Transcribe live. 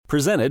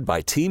Presented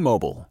by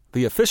T-Mobile,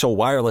 the official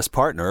wireless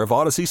partner of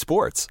Odyssey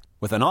Sports.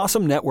 With an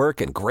awesome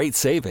network and great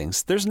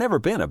savings, there's never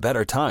been a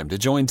better time to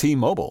join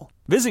T-Mobile.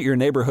 Visit your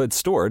neighborhood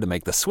store to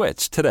make the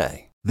switch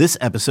today. This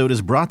episode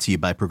is brought to you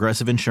by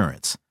Progressive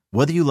Insurance.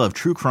 Whether you love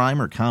true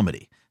crime or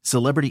comedy,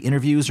 celebrity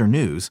interviews or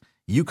news,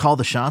 you call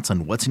the shots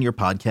on what's in your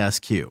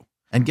podcast queue.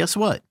 And guess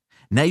what?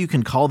 Now you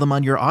can call them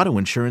on your auto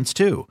insurance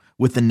too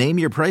with the Name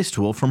Your Price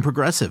tool from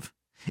Progressive.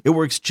 It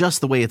works just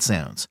the way it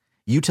sounds.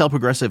 You tell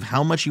Progressive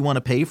how much you want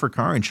to pay for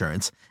car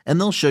insurance, and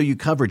they'll show you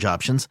coverage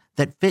options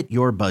that fit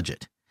your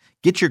budget.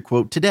 Get your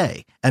quote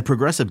today at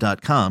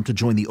Progressive.com to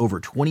join the over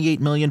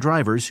 28 million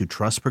drivers who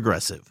trust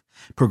Progressive.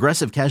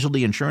 Progressive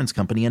Casualty Insurance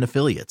Company and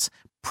Affiliates.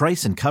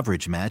 Price and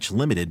coverage match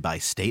limited by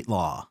state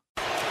law.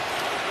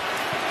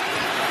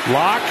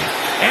 Lock,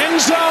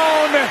 end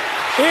zone,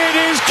 it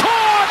is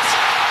caught!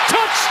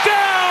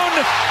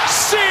 Touchdown,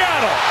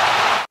 Seattle!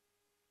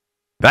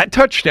 That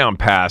touchdown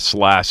pass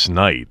last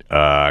night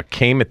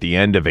came at the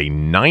end of a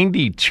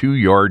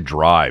 92-yard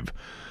drive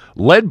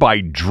led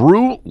by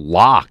Drew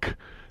Lock.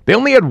 They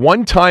only had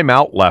one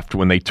timeout left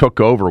when they took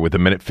over with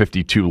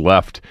 1:52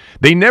 left.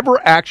 They never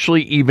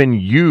actually even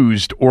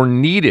used or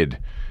needed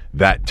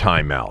that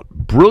timeout.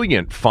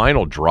 Brilliant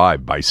final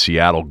drive by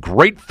Seattle.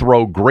 Great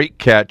throw, great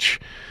catch.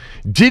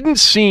 Didn't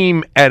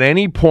seem at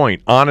any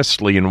point,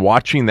 honestly, in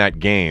watching that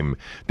game,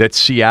 that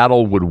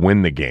Seattle would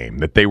win the game,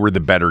 that they were the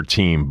better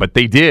team. But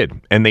they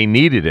did, and they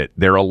needed it.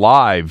 They're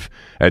alive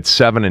at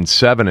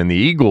 7-7, and the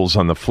Eagles,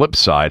 on the flip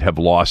side, have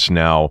lost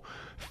now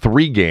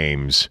 3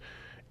 games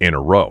in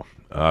a row.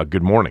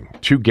 Good morning.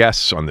 2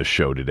 guests on the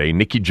show today.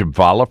 Nikki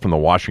Jabvala from the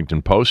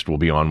Washington Post will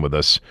be on with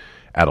us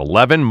at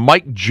 11.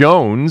 Mike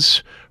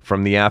Jones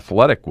from The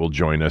Athletic will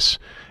join us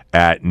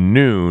at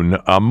noon.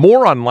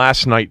 More on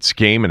last night's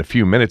game in a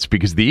few minutes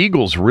because the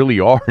Eagles really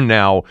are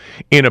now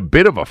in a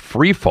bit of a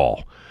free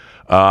fall.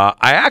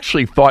 I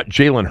actually thought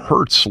Jalen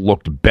Hurts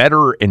looked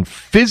better and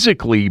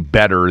physically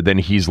better than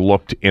he's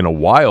looked in a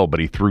while, but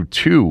he threw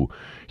 2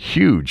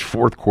 huge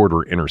fourth-quarter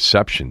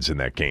interceptions in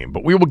that game.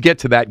 But we will get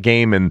to that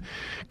game and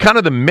kind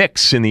of the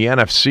mix in the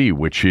NFC,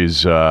 which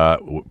is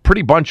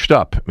pretty bunched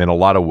up in a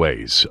lot of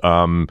ways.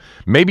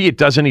 Maybe it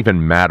doesn't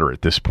even matter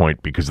at this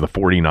point because the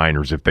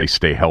 49ers, if they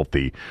stay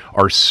healthy,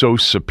 are so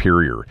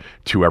superior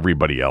to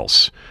everybody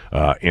else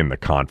in the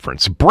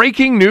conference.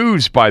 Breaking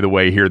news, by the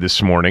way, here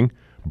this morning.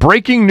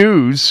 Breaking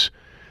news.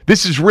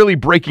 This is really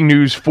breaking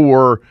news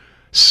for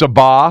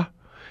Sabah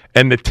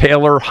and the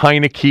Taylor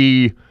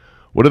Heineke.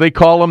 What do they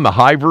call them? The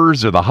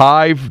Hivers or the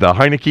Hive? The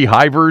Heineke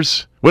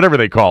Hivers? Whatever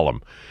they call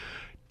them.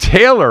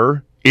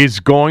 Taylor is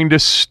going to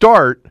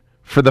start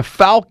for the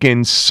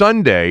Falcons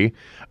Sunday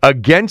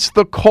against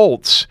the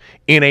Colts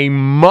in a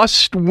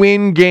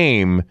must-win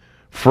game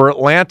for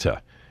Atlanta.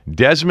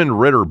 Desmond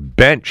Ridder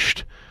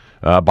benched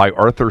by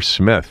Arthur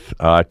Smith.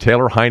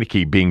 Taylor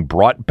Heineke being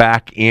brought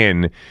back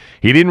in.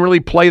 He didn't really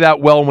play that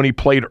well when he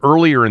played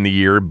earlier in the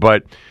year,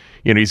 but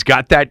you know, he's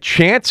got that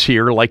chance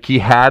here like he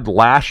had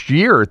last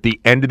year at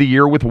the end of the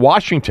year with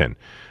Washington.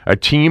 A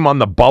team on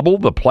the bubble,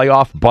 the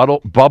playoff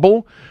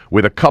bubble,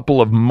 with a couple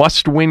of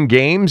must-win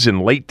games in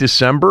late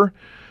December.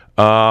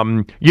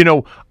 I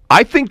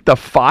think the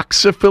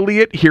Fox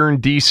affiliate here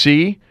in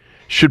D.C.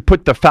 should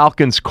put the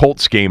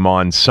Falcons-Colts game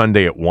on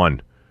Sunday at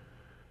 1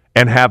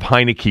 and have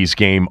Heineke's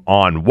game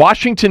on.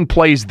 Washington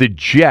plays the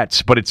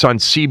Jets, but it's on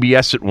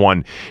CBS at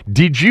 1.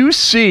 Did you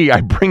see,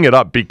 I bring it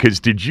up because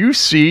did you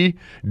see,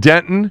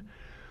 Denton,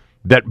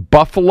 that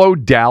Buffalo,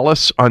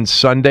 Dallas on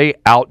Sunday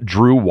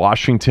outdrew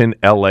Washington,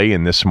 L.A.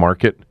 in this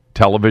market,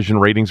 television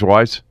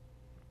ratings-wise?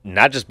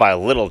 Not just by a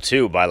little,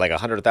 too, by like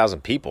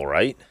 100,000 people,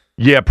 right?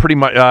 Yeah, pretty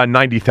much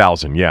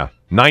 90,000, yeah.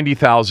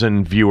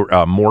 90,000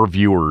 more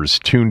viewers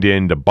tuned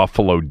in to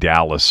Buffalo,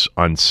 Dallas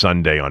on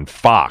Sunday on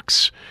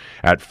Fox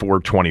at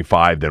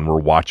 4:25 than were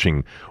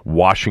watching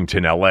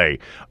Washington, L.A.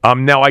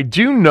 Now, I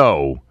do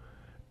know,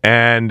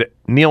 and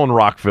Neil in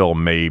Rockville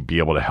may be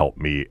able to help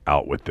me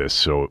out with this.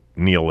 So,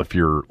 Neil, if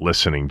you're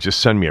listening, just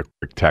send me a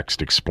quick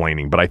text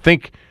explaining. But I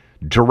think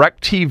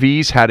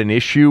DirecTV's had an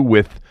issue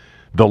with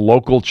the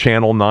local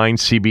Channel 9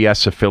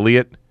 CBS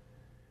affiliate.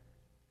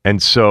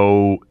 And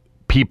so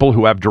people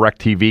who have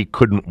DirecTV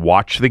couldn't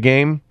watch the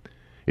game.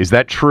 Is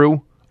that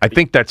true? I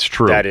think that's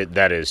true.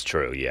 That is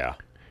true, yeah.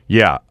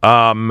 Yeah.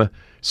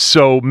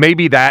 So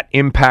maybe that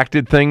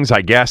impacted things,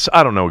 I guess.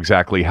 I don't know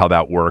exactly how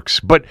that works.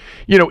 But,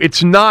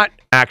 it's not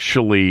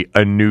actually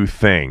a new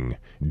thing,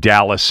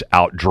 Dallas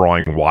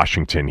outdrawing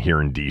Washington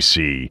here in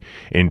D.C.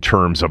 in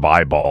terms of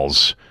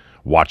eyeballs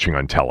watching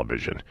on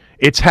television.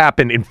 It's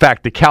happened. In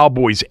fact, the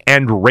Cowboys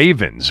and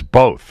Ravens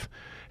both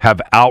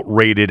have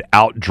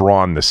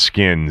outdrawn the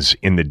Skins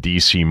in the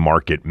D.C.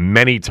 market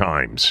many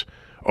times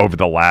over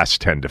the last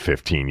 10 to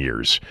 15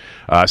 years.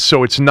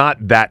 So it's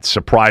not that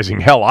surprising.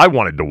 Hell, I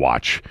wanted to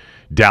watch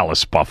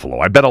Dallas-Buffalo.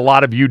 I bet a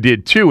lot of you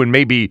did too, and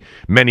maybe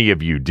many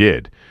of you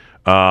did.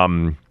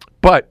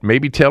 But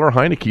maybe Taylor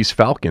Heineke's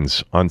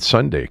Falcons on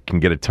Sunday can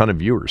get a ton of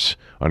viewers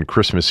on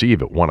Christmas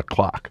Eve at 1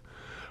 o'clock.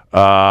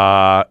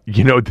 I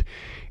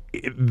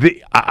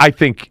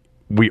think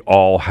we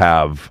all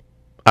have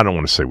I don't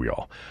want to say we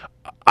all.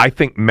 I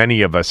think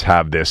many of us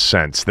have this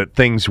sense that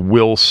things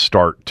will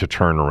start to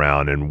turn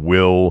around and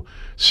will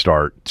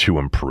start to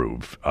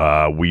improve.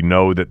 We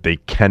know that they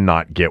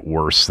cannot get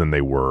worse than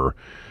they were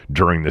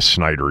during the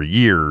Snyder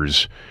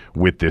years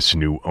with this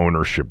new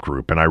ownership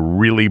group. And I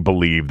really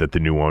believe that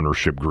the new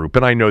ownership group,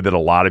 and I know that a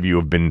lot of you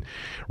have been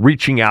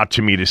reaching out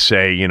to me to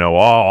say, you know,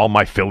 all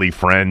my Philly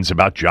friends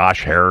about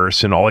Josh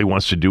Harris and all he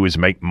wants to do is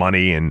make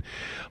money. And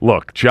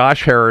look,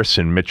 Josh Harris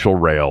and Mitchell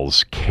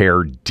Rales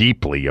care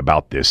deeply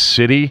about this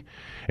city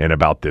and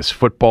about this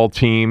football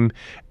team.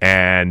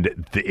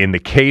 And in the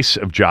case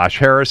of Josh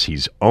Harris,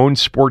 he's owned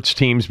sports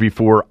teams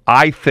before.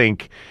 I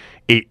think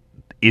it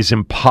is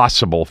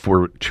impossible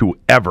for it to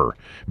ever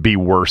be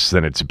worse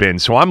than it's been.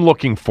 So I'm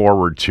looking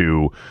forward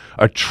to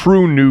a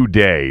true new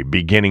day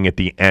beginning at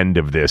the end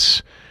of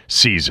this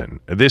season.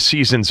 This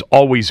season's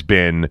always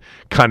been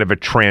kind of a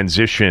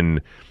transition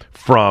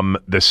from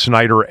the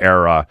Snyder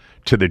era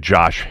to the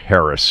Josh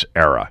Harris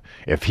era.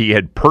 If he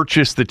had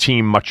purchased the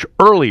team much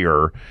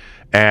earlier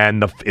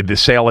and the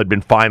sale had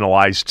been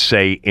finalized,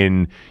 say,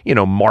 in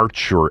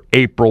March or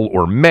April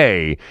or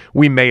May,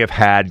 we may have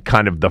had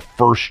kind of the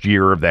first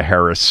year of the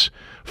Harris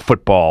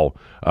football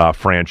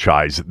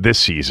franchise this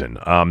season.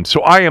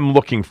 So I am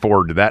looking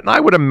forward to that. And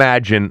I would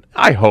imagine,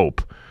 I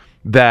hope,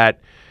 that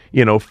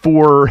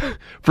for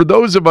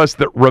those of us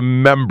that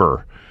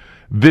remember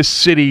this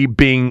city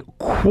being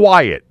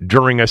quiet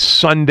during a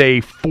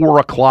Sunday 4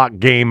 o'clock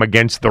game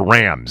against the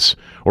Rams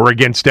or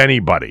against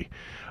anybody,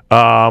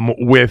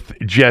 with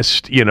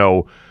just,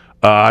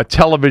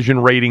 television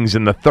ratings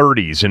in the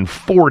 30s and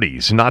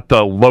 40s, not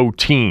the low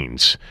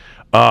teens.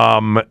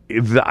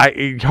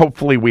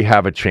 Hopefully we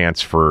have a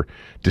chance for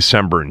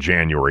December and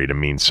January to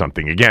mean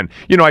something again.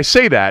 I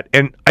say that,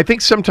 and I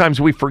think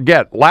sometimes we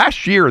forget.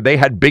 Last year, they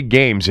had big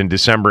games in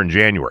December and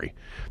January.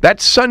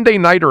 That Sunday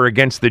nighter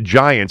against the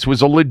Giants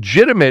was a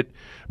legitimate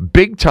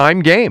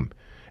big-time game.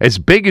 As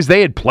big as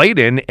they had played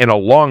in a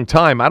long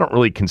time. I don't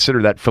really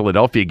consider that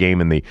Philadelphia game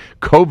in the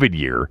COVID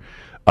year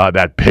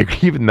that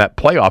big. Even that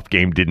playoff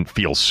game didn't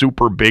feel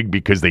super big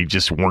because they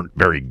just weren't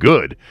very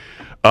good.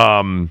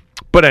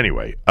 But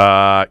anyway,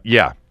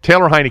 yeah,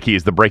 Taylor Heineke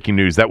is the breaking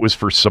news. That was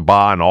for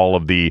Sabah and all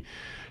of the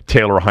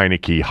Taylor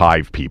Heineke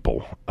Hive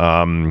people.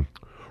 Ron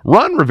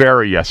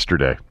Rivera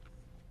yesterday,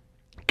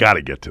 got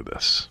to get to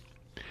this.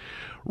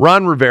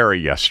 Ron Rivera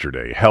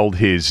yesterday held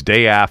his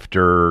day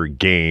after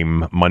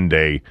game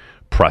Monday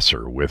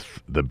presser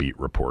with the beat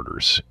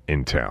reporters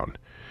in town.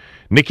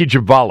 Nikki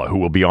Javala, who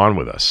will be on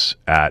with us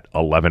at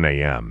 11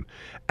 a.m.,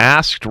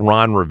 asked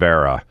Ron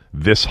Rivera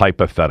this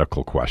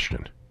hypothetical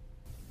question.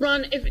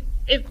 Ron,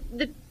 if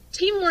the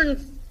team were in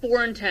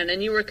 4-10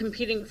 and you were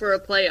competing for a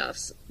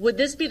playoffs, would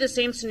this be the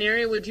same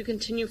scenario? Would you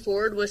continue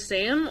forward with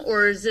Sam,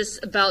 or is this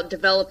about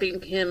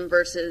developing him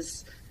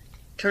versus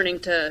turning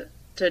to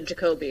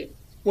Jacoby?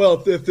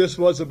 Well, if this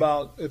was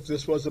about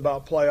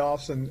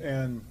playoffs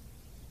and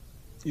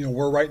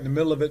we're right in the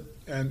middle of it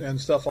and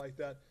stuff like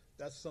that,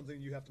 that's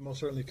something you have to most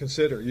certainly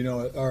consider.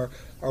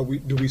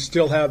 Do we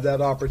still have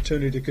that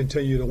opportunity to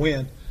continue to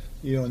win?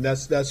 And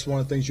that's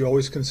one of the things you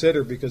always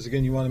consider, because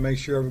again, you want to make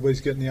sure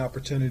everybody's getting the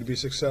opportunity to be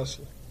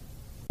successful.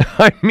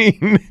 I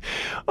mean,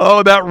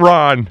 that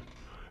Ron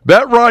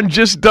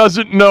just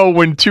doesn't know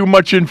when too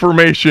much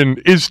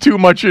information is too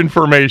much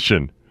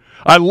information.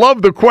 I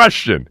love the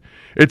question.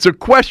 It's a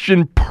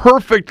question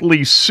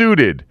perfectly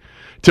suited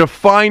to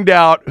find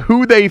out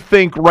who they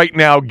think right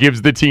now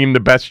gives the team the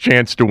best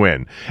chance to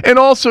win. And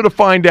also to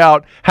find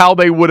out how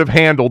they would have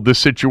handled the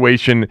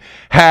situation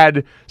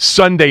had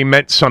Sunday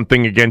meant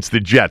something against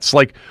the Jets.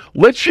 Like,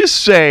 let's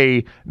just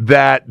say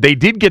that they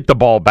did get the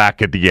ball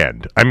back at the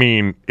end. I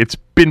mean, it's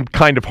been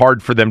kind of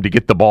hard for them to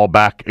get the ball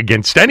back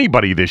against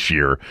anybody this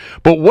year.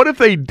 But what if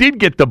they did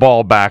get the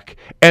ball back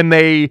and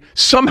they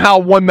somehow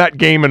won that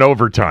game in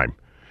overtime?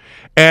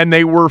 And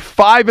they were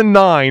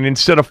 5-9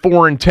 instead of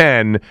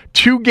 4-10,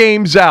 2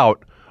 games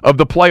out of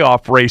the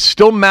playoff race,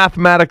 still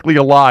mathematically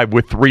alive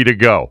with 3 to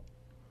go.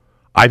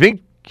 I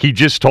think he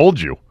just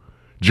told you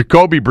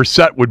Jacoby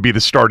Brissett would be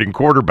the starting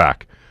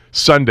quarterback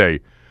Sunday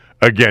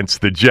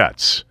against the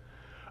Jets.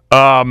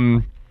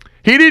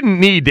 He didn't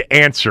need to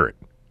answer it.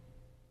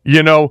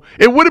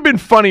 It would have been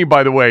funny,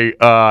 by the way,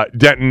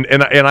 Denton,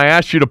 and I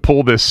asked you to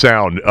pull this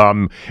sound.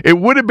 It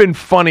would have been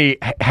funny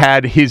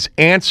had his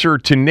answer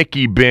to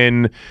Nikki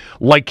been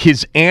like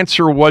his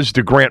answer was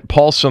to Grant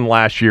Paulson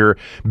last year,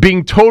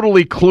 being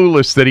totally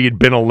clueless that he had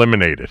been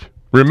eliminated.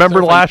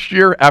 Remember last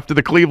year after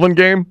the Cleveland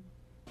game?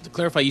 To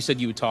clarify, you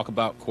said you would talk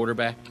about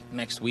quarterback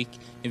next week.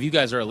 If you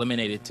guys are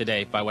eliminated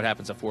today by what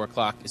happens at 4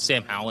 o'clock, is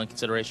Sam Howell in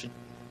consideration?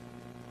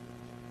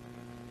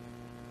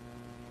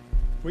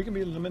 We can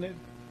be eliminated.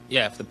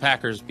 Yeah, if the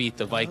Packers beat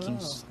the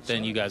Vikings,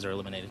 then you guys are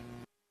eliminated.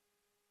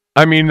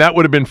 I mean, that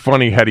would have been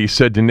funny had he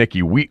said to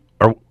Nikki,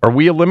 are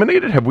we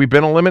eliminated? Have we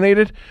been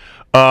eliminated?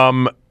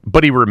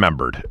 But he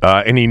remembered,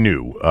 and he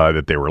knew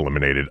that they were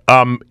eliminated.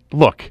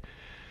 Look,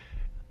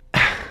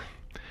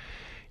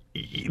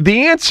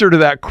 the answer to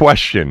that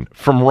question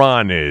from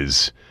Ron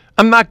is,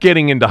 I'm not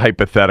getting into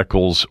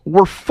hypotheticals.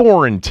 We're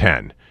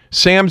 4-10.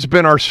 Sam's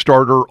been our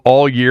starter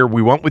all year.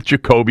 We went with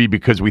Jacoby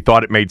because we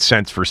thought it made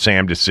sense for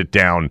Sam to sit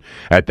down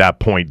at that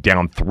point,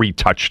 down 3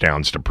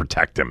 touchdowns to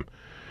protect him.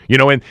 You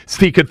know, and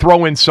he could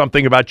throw in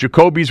something about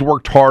Jacoby's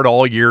worked hard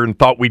all year and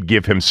thought we'd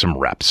give him some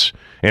reps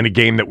in a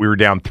game that we were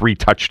down 3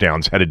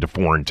 touchdowns, headed to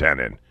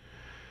 4-10 in.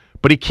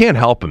 But he can't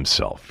help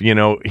himself. You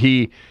know,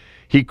 he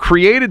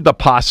created the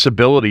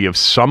possibility of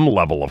some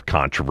level of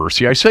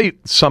controversy. I say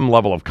some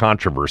level of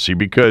controversy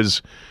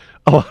because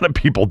a lot of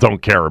people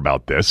don't care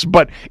about this.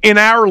 But in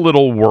our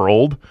little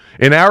world,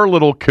 in our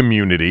little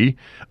community,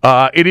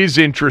 it is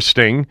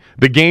interesting.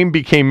 The game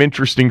became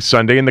interesting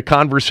Sunday, and the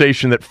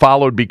conversation that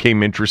followed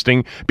became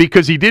interesting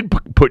because he did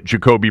put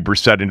Jacoby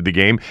Brissett into the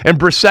game, and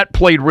Brissett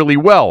played really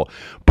well.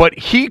 But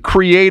he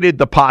created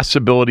the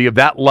possibility of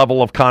that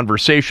level of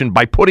conversation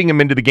by putting him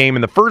into the game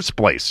in the first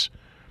place.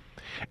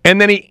 And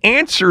then he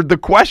answered the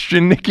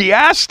question Nikki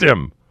asked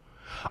him.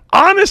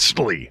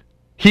 Honestly,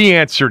 he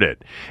answered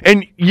it.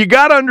 And you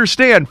got to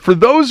understand, for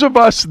those of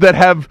us that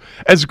have,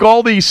 as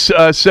Galdi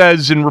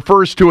says and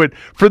refers to it,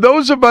 for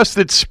those of us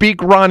that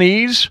speak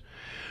Ronese,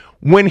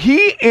 when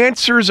he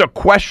answers a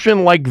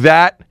question like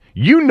that,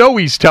 you know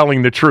he's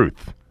telling the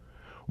truth.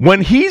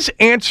 When he's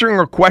answering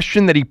a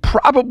question that he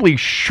probably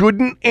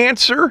shouldn't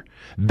answer,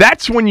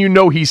 that's when you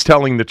know he's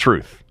telling the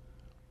truth.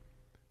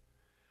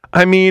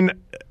 I mean,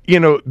 you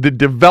know, the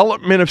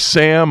development of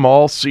Sam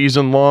all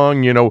season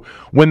long, you know,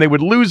 when they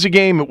would lose a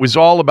game, it was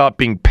all about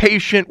being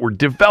patient. We're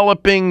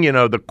developing, you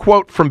know, the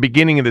quote from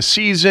beginning of the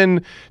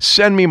season,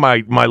 send me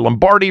my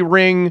Lombardi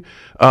ring.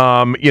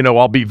 You know,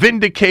 I'll be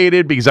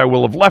vindicated because I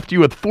will have left you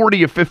with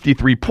 40 of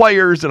 53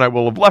 players and I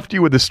will have left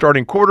you with the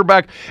starting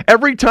quarterback.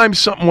 Every time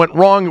something went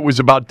wrong, it was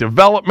about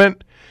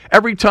development.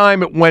 Every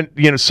time it went,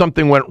 you know,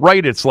 something went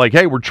right, it's like,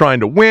 hey, we're trying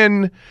to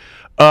win.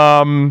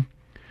 And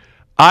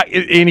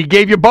he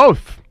gave you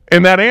both.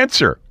 In that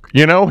answer,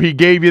 you know, he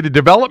gave you the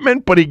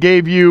development, but he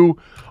gave you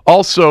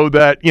also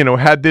that, you know,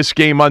 had this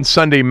game on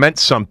Sunday meant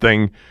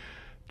something,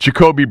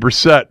 Jacoby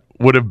Brissett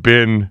would have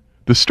been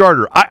the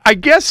starter. I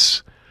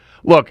guess,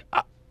 look,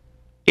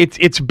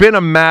 it's been a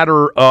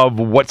matter of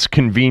what's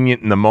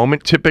convenient in the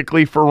moment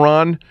typically for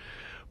Ron,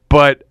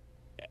 but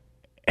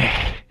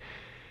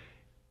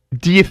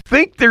do you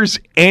think there's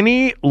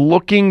any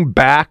looking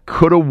back,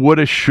 coulda,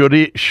 woulda,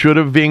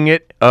 shoulda-ing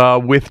it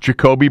with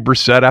Jacoby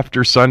Brissett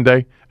after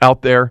Sunday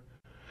out there?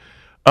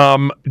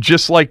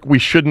 Just like we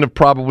shouldn't have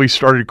probably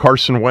started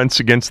Carson Wentz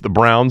against the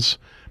Browns.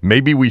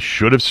 Maybe we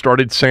should have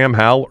started Sam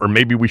Howell, or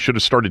maybe we should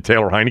have started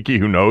Taylor Heineke,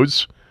 who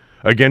knows,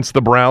 against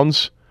the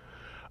Browns.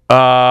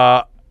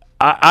 I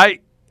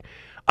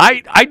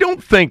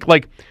don't think,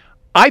 like,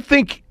 I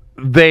think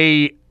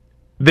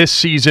this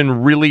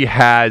season really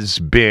has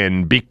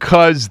been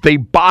because they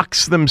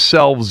boxed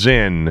themselves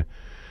in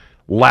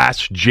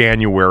last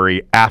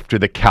January after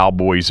the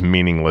Cowboys'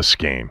 meaningless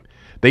game.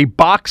 They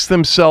boxed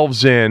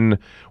themselves in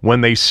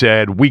when they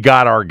said, we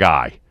got our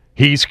guy.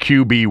 He's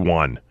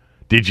QB1.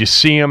 Did you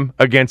see him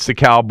against the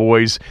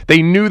Cowboys?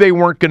 They knew they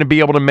weren't going to be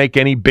able to make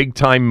any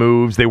big-time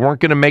moves. They weren't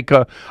going to make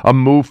a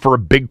move for a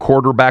big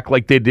quarterback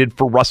like they did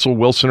for Russell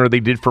Wilson or they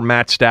did for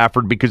Matt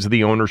Stafford because of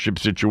the ownership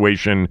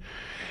situation.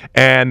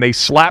 And they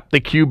slapped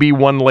the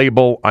QB1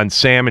 label on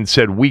Sam and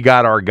said, we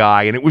got our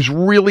guy. And it was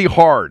really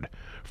hard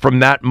from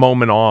that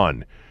moment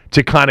on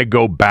to kind of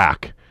go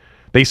back.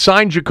 They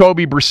signed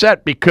Jacoby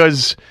Brissett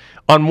because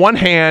on one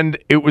hand,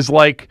 it was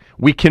like,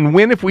 we can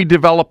win if we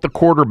develop the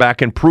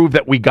quarterback and prove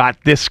that we got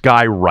this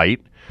guy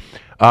right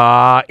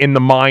in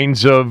the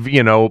minds of,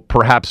 you know,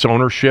 perhaps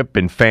ownership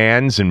and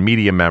fans and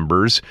media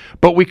members.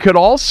 But we could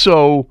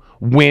also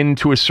win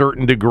to a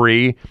certain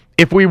degree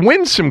if we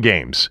win some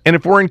games and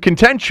if we're in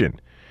contention.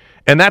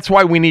 And that's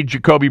why we need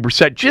Jacoby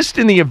Brissett, just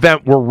in the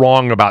event we're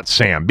wrong about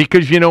Sam.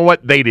 Because you know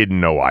what? They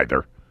didn't know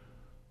either.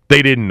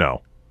 They didn't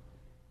know.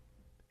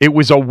 It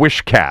was a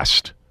wish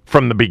cast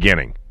from the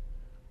beginning.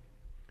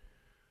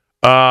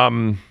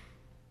 I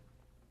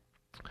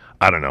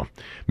don't know.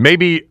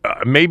 Maybe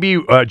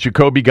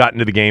Jacoby got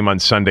into the game on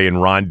Sunday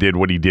and Ron did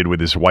what he did with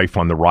his wife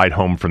on the ride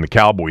home from the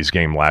Cowboys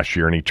game last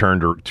year, and he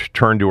turned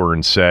to her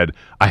and said,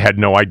 I had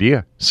no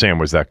idea Sam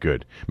was that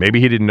good.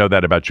 Maybe he didn't know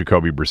that about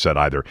Jacoby Brissett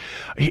either.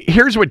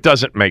 Here's what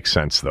doesn't make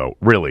sense, though,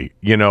 really.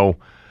 You know,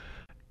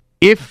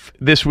 if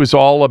this was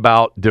all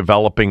about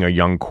developing a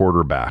young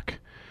quarterback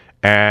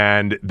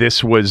and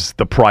this was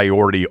the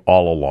priority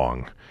all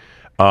along,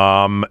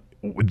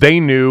 they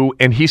knew,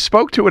 and he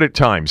spoke to it at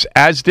times,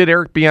 as did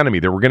Eric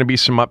Bieniemy. There were going to be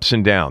some ups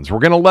and downs. We're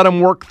going to let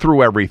him work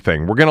through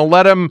everything. We're going to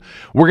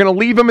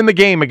leave him in the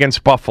game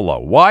against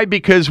Buffalo. Why?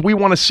 Because we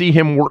want to see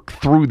him work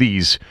through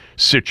these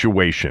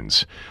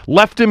situations.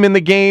 Left him in the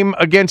game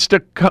against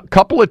a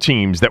couple of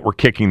teams that were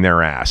kicking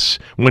their ass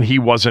when he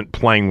wasn't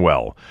playing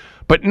well.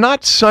 But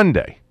not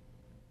Sunday.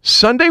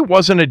 Sunday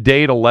wasn't a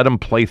day to let him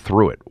play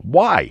through it.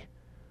 Why?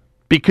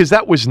 Because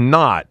that was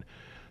not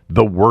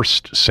the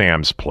worst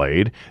Sam's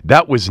played.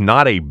 That was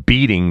not a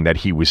beating that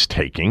he was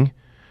taking,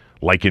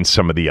 like in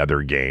some of the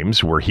other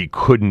games where he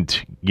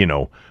couldn't,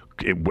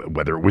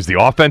 whether it was the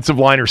offensive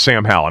line or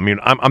Sam Howell. I mean,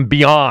 I'm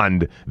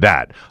beyond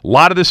that. A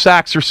lot of the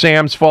sacks are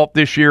Sam's fault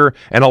this year,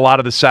 and a lot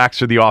of the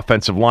sacks are the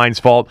offensive line's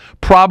fault.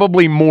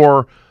 Probably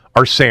more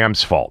are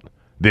Sam's fault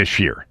this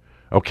year.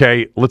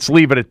 Okay, let's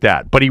leave it at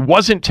that. But he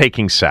wasn't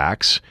taking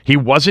sacks. He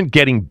wasn't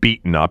getting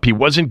beaten up. He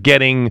wasn't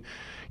getting,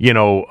 he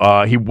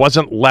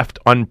wasn't left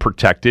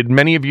unprotected.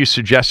 Many of you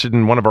suggested,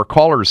 and one of our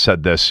callers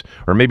said this,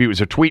 or maybe it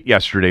was a tweet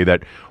yesterday,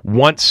 that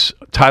once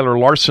Tyler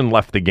Larson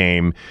left the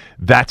game,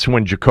 that's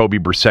when Jacoby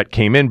Brissett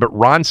came in. But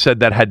Ron said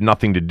that had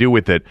nothing to do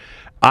with it.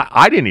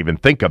 I didn't even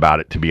think about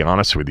it, to be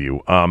honest with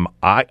you.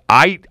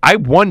 I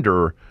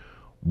wonder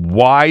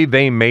why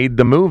they made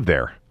the move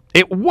there.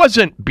 It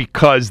wasn't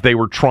because they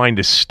were trying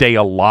to stay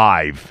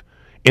alive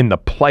in the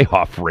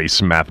playoff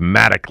race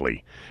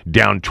mathematically,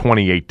 down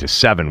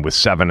 28-7 with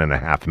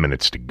 7.5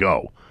 minutes to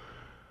go.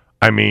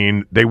 I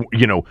mean,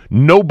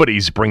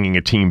 nobody's bringing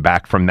a team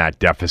back from that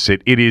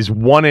deficit. It is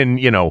one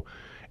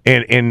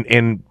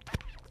in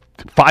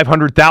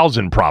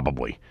 500,000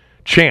 probably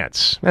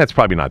chance. That's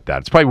probably not that.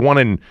 It's probably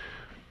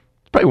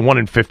one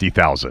in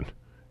 50,000.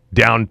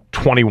 Down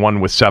 21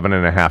 with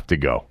 7.5 to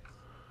go.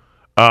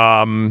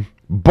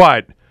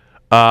 But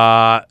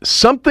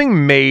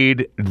something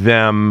made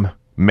them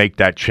make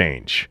that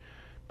change.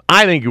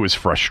 I think it was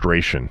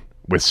frustration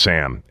with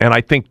Sam, and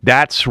I think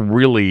that's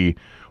really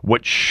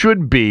what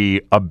should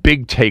be a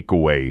big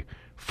takeaway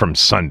from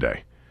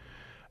Sunday,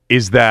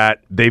 is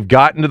that they've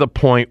gotten to the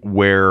point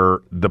where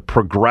the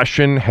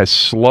progression has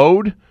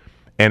slowed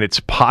and it's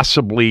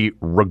possibly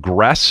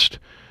regressed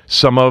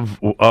some of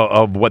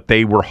what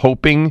they were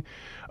hoping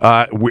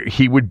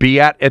he would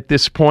be at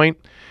this point.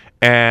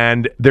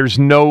 And there's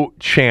no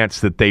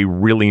chance that they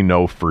really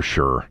know for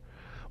sure.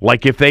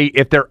 Like if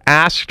they're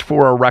asked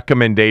for a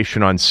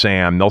recommendation on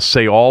Sam, they'll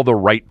say all the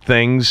right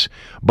things,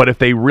 but if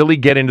they really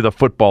get into the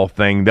football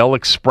thing, they'll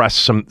express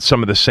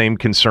some of the same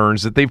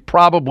concerns that they've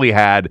probably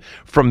had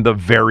from the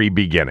very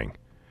beginning.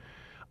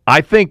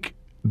 I think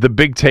the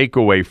big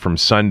takeaway from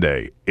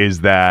Sunday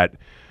is that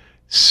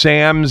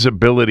Sam's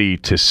ability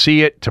to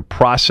see it, to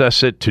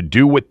process it, to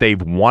do what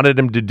they've wanted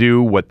him to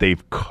do, what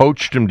they've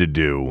coached him to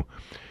do,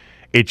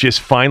 it just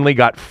finally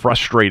got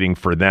frustrating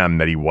for them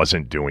that he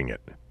wasn't doing it,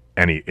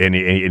 and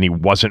he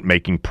wasn't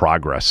making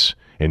progress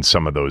in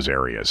some of those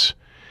areas.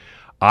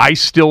 I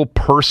still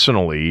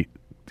personally,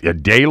 a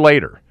day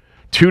later,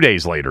 2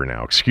 days later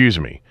now,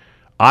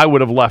 I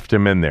would have left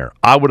him in there.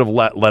 I would have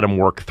let him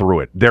work through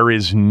it. There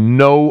is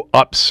no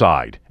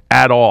upside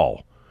at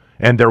all,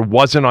 and there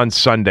wasn't on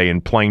Sunday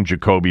in playing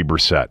Jacoby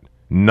Brissett.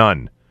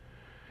 None.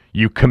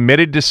 You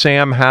committed to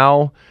Sam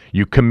Howell.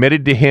 You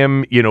committed to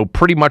him,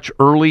 pretty much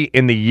early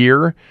in the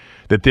year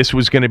that this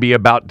was going to be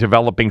about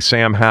developing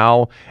Sam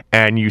Howell,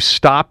 and you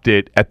stopped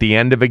it at the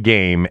end of a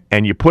game,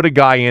 and you put a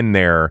guy in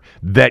there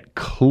that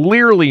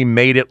clearly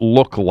made it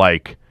look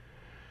like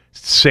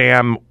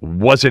Sam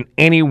wasn't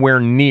anywhere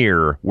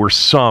near where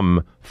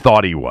some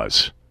thought he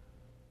was.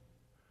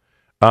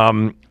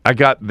 I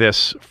got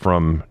this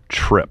from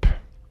Tripp.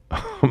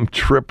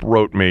 Tripp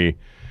wrote me,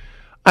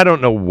 I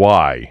don't know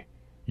why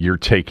you're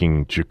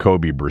taking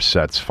Jacoby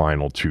Brissett's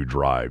final 2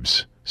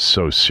 drives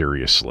so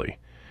seriously.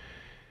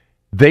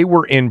 They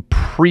were in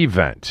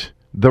prevent.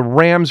 The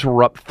Rams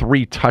were up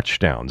 3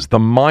 touchdowns. The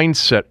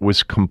mindset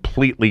was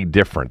completely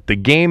different. The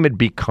game had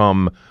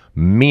become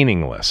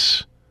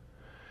meaningless.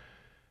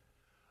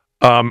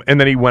 And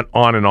then he went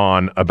on and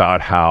on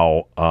about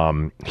how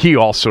he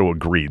also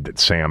agreed that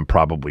Sam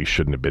probably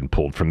shouldn't have been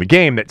pulled from the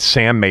game, that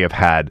Sam may have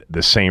had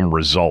the same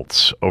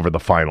results over the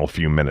final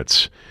few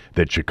minutes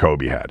that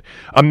Jacoby had.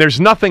 There's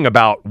nothing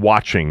about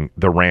watching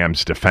the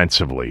Rams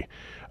defensively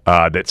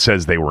that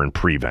says they were in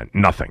prevent.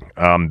 Nothing.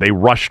 They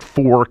rushed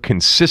 4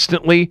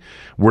 consistently.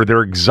 Were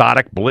there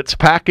exotic blitz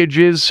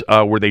packages?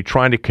 Were they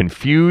trying to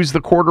confuse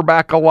the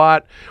quarterback a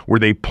lot? Were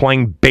they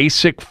playing a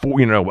basic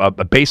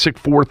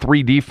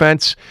 4-3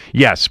 defense?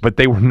 Yes, but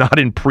they were not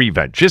in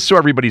prevent. Just so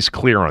everybody's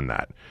clear on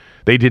that.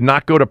 They did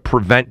not go to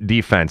prevent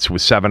defense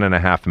with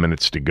 7.5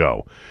 minutes to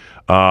go.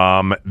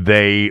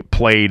 They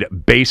played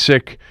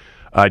basic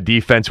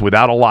defense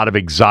without a lot of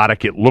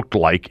exotic, it looked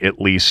like, at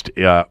least,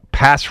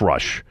 pass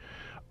rush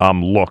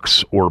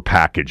looks or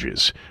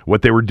packages.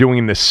 What they were doing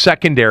in the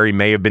secondary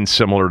may have been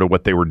similar to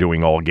what they were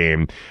doing all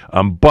game,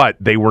 but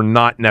they were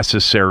not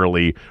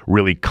necessarily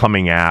really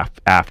coming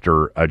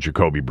after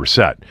Jacoby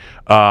Brissett.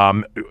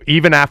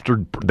 Even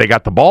after they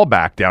got the ball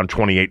back down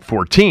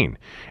 28-14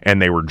 and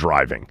they were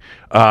driving.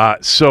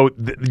 So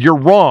you're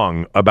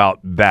wrong about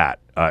that.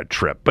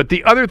 Trip. But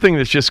the other thing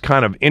that's just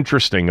kind of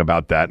interesting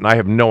about that, and I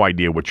have no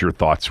idea what your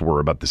thoughts were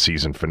about the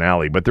season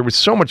finale, but there was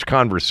so much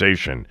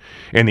conversation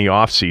in the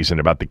offseason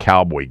about the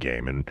Cowboy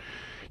game. And,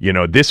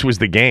 this was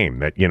the game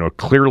that,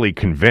 clearly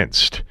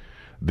convinced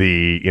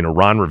the,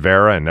 Ron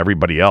Rivera and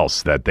everybody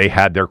else that they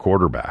had their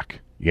quarterback.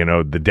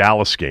 The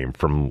Dallas game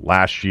from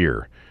last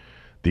year,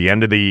 the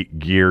end of the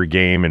year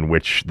game in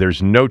which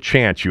there's no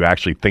chance you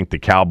actually think the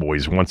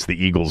Cowboys, once the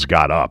Eagles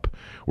got up,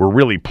 were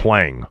really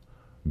playing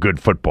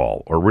good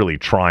football or really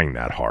trying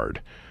that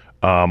hard.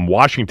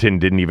 Washington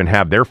didn't even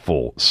have their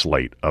full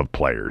slate of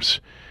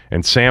players.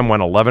 And Sam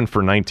went 11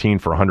 for 19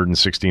 for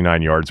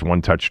 169 yards,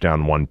 1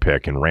 touchdown, 1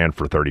 pick, and ran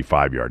for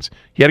 35 yards.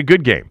 He had a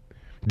good game.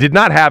 Did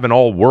not have an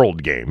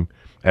all-world game,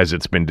 as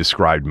it's been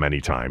described many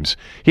times.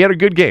 He had a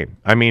good game.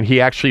 I mean, he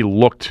actually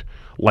looked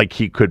like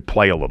he could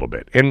play a little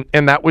bit. And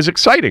that was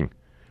exciting.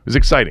 It was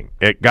exciting.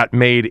 It got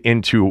made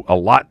into a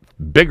lot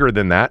bigger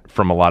than that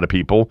from a lot of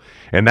people.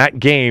 And that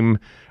game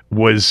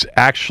was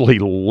actually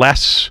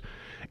less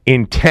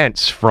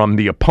intense from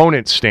the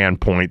opponent's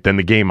standpoint than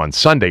the game on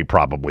Sunday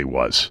probably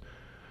was.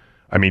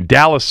 I mean,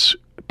 Dallas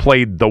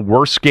played the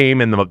worst game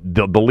and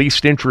the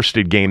least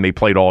interested game they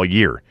played all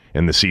year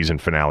in the season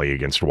finale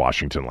against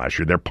Washington last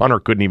year. Their punter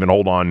couldn't even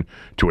hold on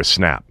to a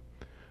snap.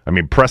 I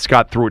mean,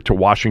 Prescott threw it to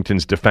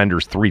Washington's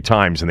defenders 3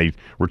 times, and they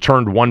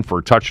returned 1 for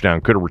a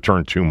touchdown, could have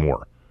returned 2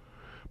 more.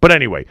 But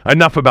anyway,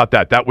 enough about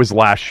that. That was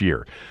last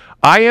year.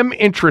 I am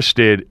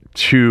interested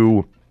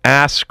to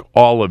ask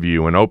all of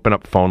you and open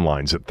up phone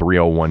lines at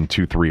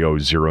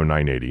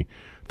 301-230-0980,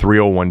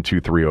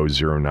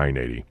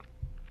 301-230-0980.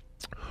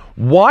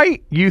 Why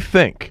you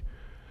think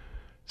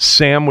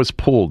Sam was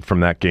pulled from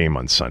that game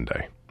on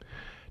Sunday?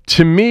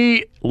 To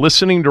me,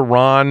 listening to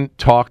Ron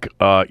talk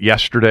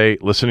yesterday,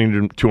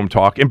 listening to him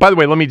talk, and by the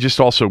way, let me just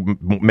also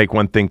make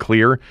one thing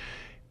clear.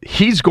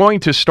 He's going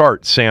to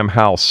start Sam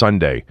Howell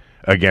Sunday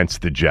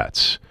against the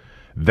Jets.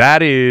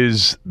 That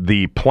is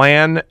the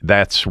plan.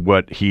 That's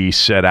what he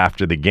said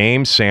after the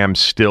game. Sam's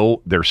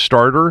still their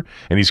starter,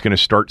 and he's going to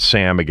start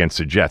Sam against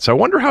the Jets. I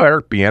wonder how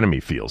Eric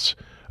Bieniemy feels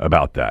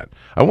about that.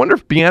 I wonder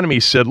if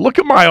Bieniemy said, look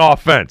at my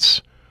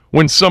offense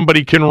when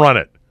somebody can run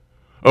it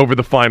over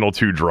the final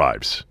 2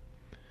 drives.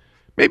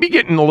 Maybe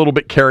getting a little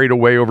bit carried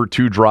away over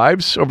 2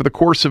 drives over the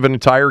course of an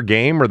entire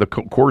game or the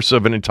course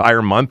of an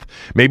entire month.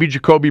 Maybe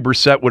Jacoby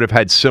Brissett would have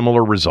had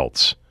similar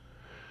results.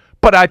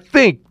 But I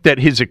think that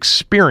his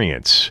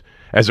experience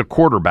as a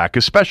quarterback,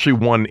 especially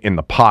one in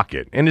the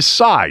pocket, and his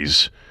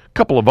size, a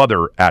couple of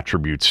other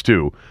attributes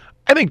too,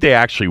 I think they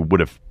actually would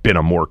have been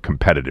a more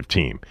competitive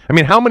team. I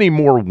mean, how many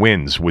more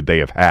wins would they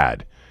have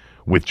had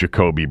with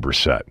Jacoby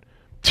Brissett?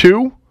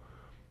 2?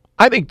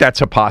 I think that's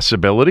a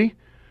possibility.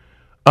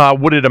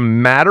 Would it have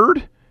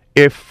mattered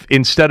if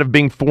instead of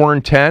being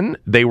 4-10,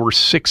 they were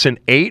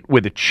 6-8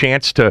 with a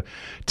chance to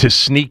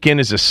sneak in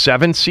as a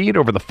 7 seed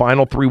over the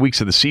final 3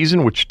 weeks of the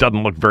season, which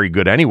doesn't look very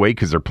good anyway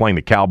because they're playing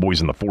the Cowboys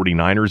and the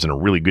 49ers and a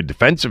really good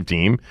defensive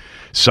team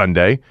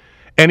Sunday.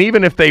 And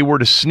even if they were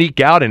to sneak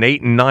out an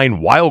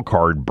 8-9 wild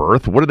card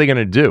berth, what are they going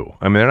to do?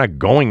 I mean, they're not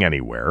going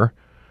anywhere.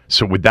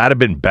 So would that have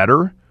been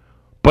better?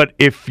 But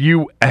if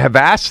you have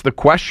asked the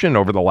question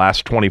over the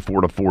last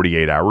 24 to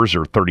 48 hours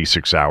or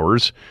 36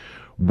 hours,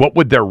 what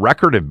would their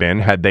record have been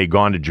had they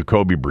gone to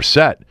Jacoby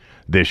Brissett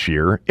this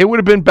year? It would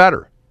have been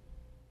better.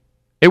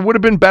 It would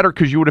have been better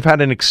because you would have had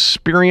an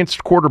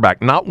experienced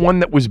quarterback, not one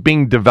that was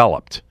being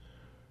developed.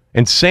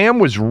 And Sam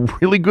was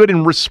really good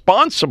and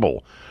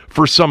responsible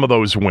for some of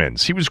those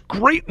wins. He was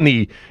great in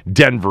the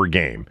Denver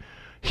game.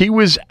 He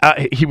was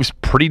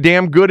pretty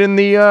damn good in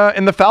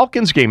the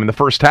Falcons game in the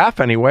first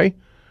half anyway.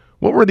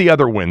 What were the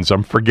other wins?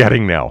 I'm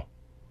forgetting now.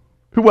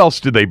 Who else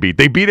did they beat?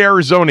 They beat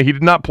Arizona. He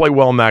did not play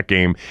well in that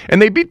game. And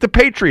they beat the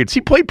Patriots.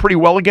 He played pretty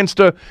well against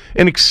an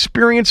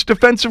experienced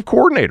defensive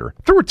coordinator.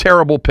 Threw a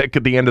terrible pick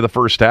at the end of the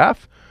first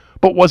half,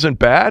 but wasn't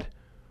bad.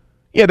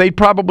 Yeah, they'd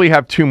probably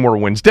have 2 more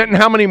wins. Denton,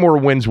 how many more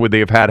wins would they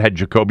have had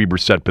Jacoby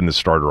Brissett been the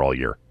starter all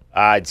year?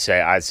 I'd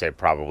say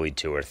probably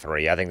 2 or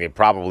 3. I think they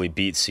probably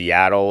beat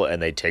Seattle,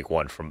 and they take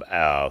one from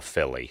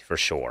Philly for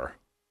sure.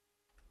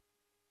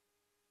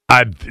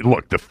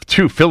 Look, the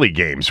 2 Philly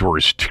games were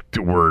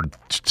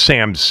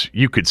Sam's,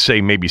 you could say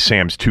maybe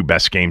Sam's 2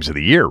 best games of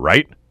the year,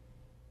 right?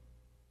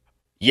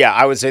 Yeah,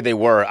 I would say they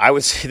were. I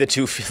would say the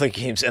 2 Philly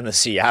games and the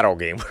Seattle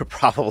game were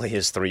probably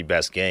his 3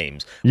 best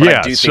games. But yeah,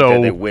 I do think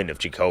that they win if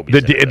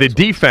Jacoby's the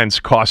defense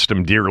cost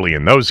them dearly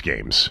in those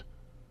games,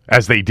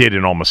 as they did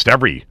in almost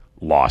every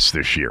loss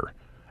this year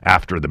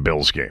after the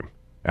Bills game,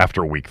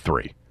 after week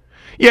 3.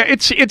 Yeah,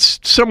 it's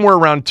somewhere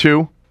around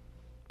 2,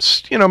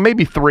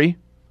 maybe 3.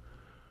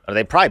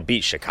 They probably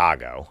beat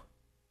Chicago.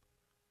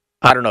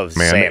 I don't know if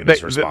Sam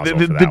is responsible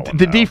for that one.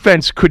 The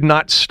defense could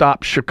not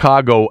stop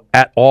Chicago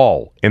at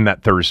all in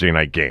that Thursday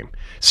night game.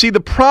 See, the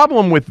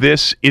problem with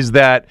this is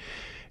that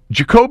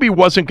Jacoby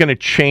wasn't going to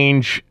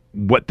change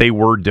what they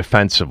were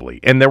defensively,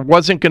 and there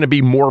wasn't going to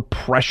be more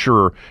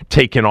pressure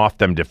taken off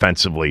them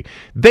defensively.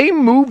 They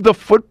moved the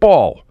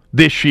football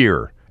this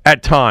year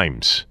at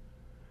times.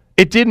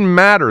 It didn't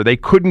matter. They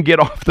couldn't get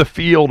off the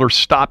field or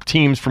stop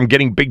teams from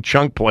getting big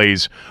chunk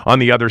plays on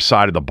the other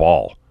side of the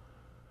ball.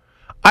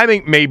 I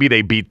think maybe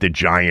they beat the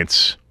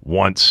Giants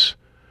once.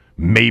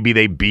 Maybe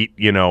they beat,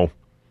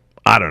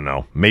 I don't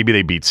know. Maybe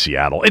they beat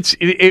Seattle.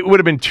 It would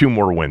have been 2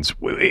 more wins.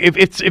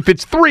 If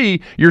it's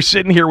 3, you're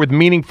sitting here with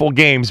meaningful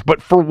games,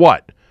 but for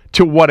what?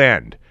 To what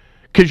end?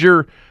 Because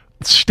you're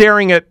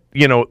staring at,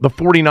 the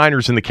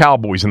 49ers and the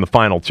Cowboys in the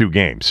final 2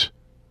 games.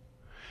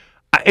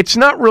 It's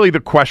not really the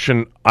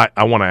question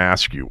I want to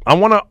ask you. I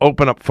want to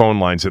open up phone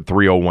lines at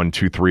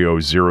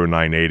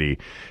 301-230-0980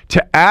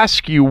 to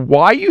ask you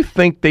why you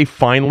think they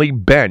finally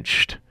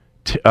benched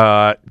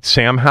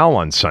Sam Howell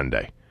on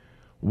Sunday.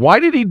 Why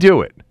did he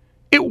do it?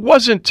 It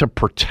wasn't to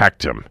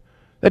protect him.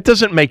 That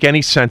doesn't make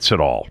any sense at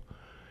all.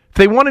 If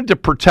they wanted to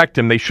protect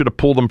him, they should have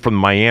pulled him from the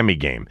Miami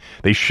game.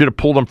 They should have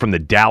pulled him from the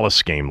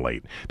Dallas game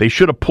late. They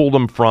should have pulled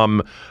him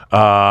from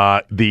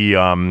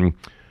the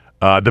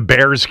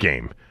Bears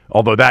game,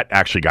 although that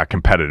actually got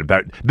competitive.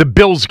 The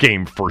Bills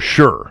game for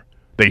sure,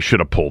 they should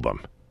have pulled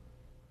him.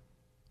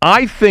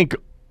 I think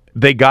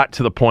they got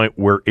to the point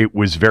where it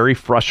was very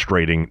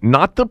frustrating.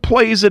 Not the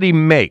plays that he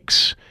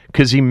makes,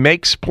 because he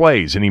makes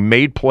plays, and he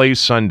made plays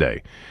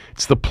Sunday.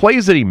 It's the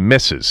plays that he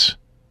misses,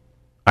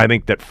 I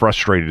think, that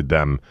frustrated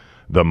them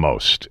the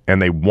most.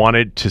 And they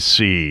wanted to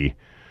see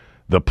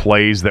the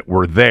plays that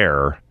were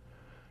there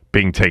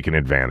being taken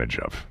advantage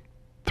of.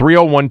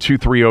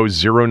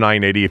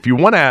 301-230-0980. If you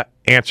want to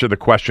answer the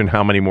question,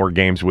 how many more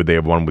games would they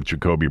have won with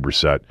Jacoby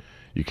Brissett,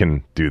 you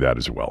can do that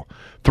as well.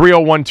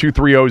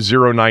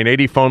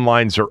 301-230-0980. Phone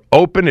lines are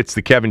open. It's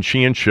the Kevin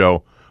Sheehan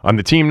Show on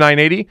the Team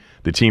 980,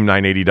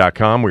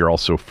 theteam980.com. We are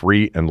also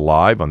free and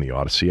live on the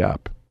Odyssey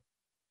app.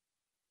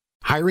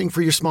 Hiring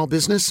for your small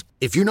business?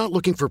 If you're not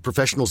looking for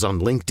professionals on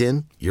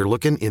LinkedIn, you're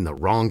looking in the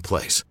wrong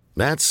place.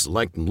 That's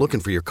like looking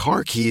for your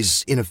car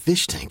keys in a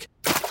fish tank.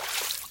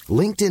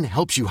 LinkedIn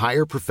helps you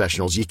hire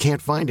professionals you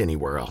can't find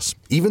anywhere else,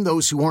 even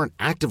those who aren't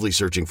actively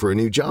searching for a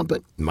new job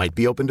but might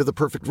be open to the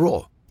perfect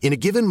role. In a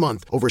given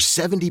month, over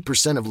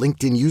 70% of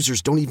LinkedIn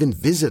users don't even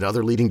visit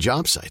other leading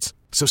job sites.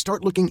 So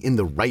start looking in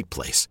the right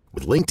place.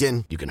 With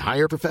LinkedIn, you can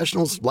hire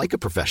professionals like a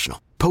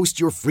professional. Post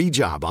your free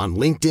job on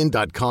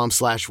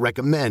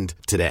linkedin.com/recommend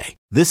today.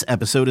 This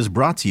episode is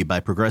brought to you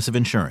by Progressive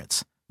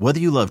Insurance. Whether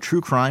you love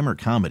true crime or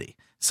comedy,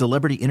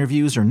 celebrity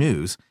interviews or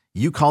news,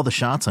 you call the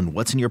shots on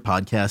what's in your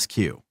podcast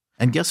queue.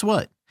 And guess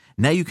what?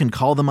 Now you can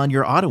call them on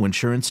your auto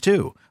insurance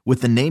too with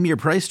the Name Your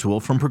Price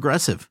tool from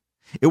Progressive.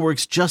 It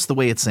works just the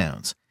way it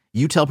sounds.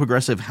 You tell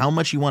Progressive how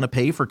much you want to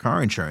pay for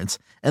car insurance,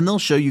 and they'll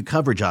show you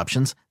coverage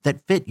options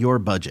that fit your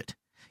budget.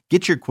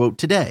 Get your quote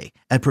today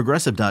at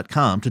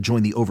Progressive.com to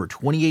join the over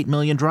 28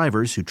 million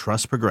drivers who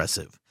trust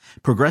Progressive.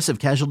 Progressive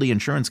Casualty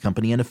Insurance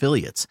Company and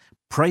Affiliates.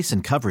 Price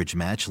and coverage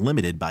match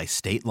limited by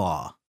state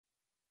law.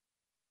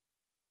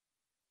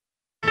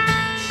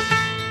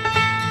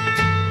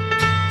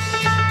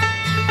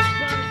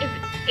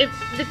 If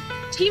the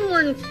team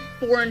weren't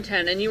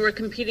 4-10 and you were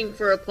competing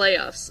for a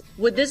playoffs,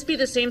 would this be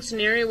the same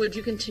scenario? Would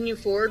you continue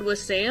forward with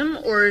Sam,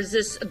 or is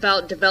this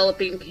about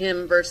developing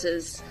him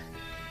versus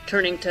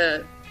turning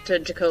to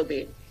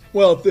Jacoby?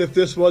 Well, if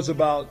this was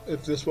about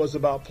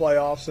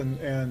playoffs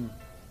and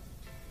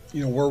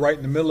you know, we're right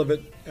in the middle of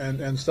it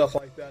and stuff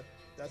like that,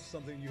 that's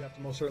something you have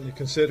to most certainly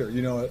consider.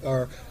 You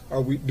know,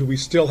 do we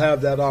still have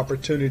that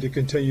opportunity to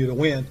continue to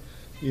win?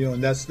 You know,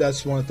 and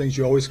that's one of the things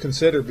you always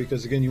consider,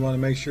 because again, you want to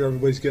make sure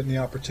everybody's getting the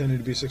opportunity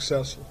to be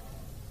successful.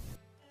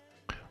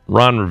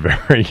 Ron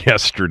Rivera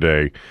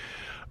yesterday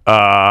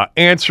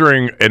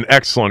answering an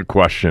excellent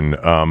question,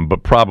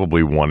 but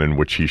probably one in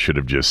which he should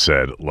have just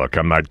said, look,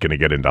 I'm not going to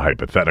get into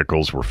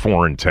hypotheticals. We're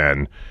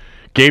 4-10.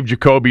 Gave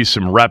Jacoby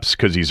some reps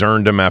because he's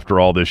earned them after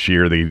all this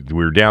year. We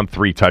were down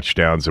 3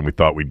 touchdowns, and we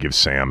thought we'd give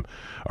Sam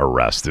a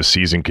rest. This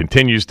season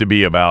continues to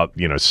be about,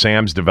 you know,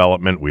 Sam's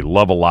development. We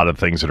love a lot of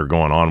things that are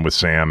going on with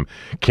Sam.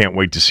 Can't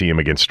wait to see him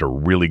against a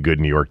really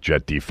good New York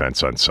Jet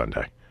defense on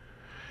Sunday.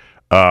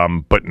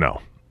 But no.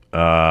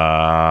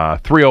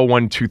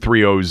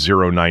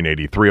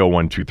 301-230-0980.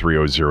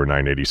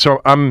 301-230-0980.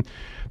 So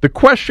the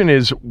question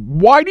is,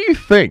 why do you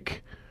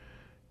think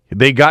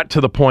they got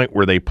to the point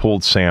where they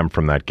pulled Sam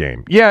from that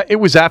game? Yeah, it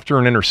was after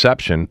an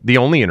interception, the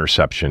only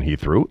interception he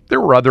threw.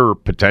 There were other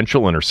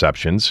potential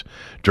interceptions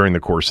during the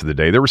course of the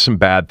day. There were some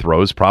bad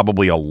throws,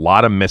 probably a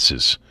lot of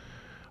misses.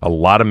 A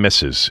lot of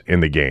misses in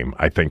the game,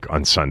 I think,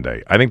 on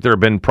Sunday. I think there have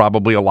been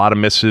probably a lot of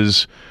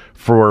misses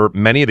for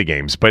many of the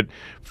games. But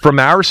from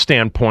our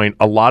standpoint,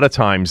 a lot of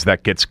times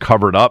that gets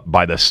covered up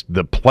by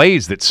the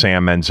plays that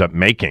Sam ends up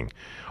making.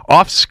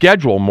 Off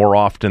schedule more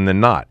often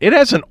than not. It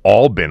hasn't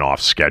all been off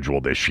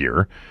schedule this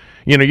year.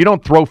 You know, you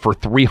don't throw for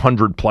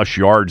 300-plus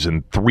yards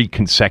in 3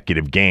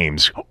 consecutive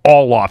games,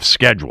 all off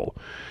schedule.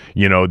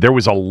 You know, there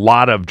was a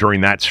lot of,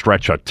 during that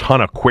stretch, a ton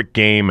of quick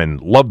game,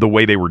 and loved the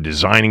way they were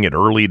designing it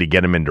early to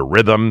get him into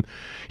rhythm.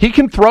 He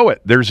can throw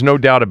it. There's no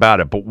doubt about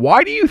it. But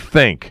why do you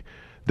think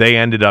they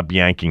ended up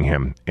yanking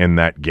him in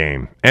that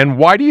game? And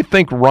why do you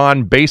think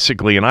Ron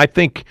basically, and I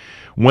think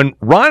when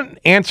Ron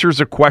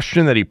answers a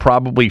question that he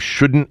probably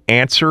shouldn't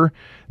answer,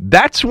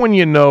 that's when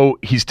you know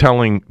he's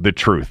telling the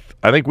truth.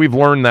 I think we've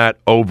learned that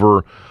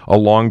over a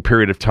long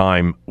period of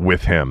time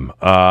with him.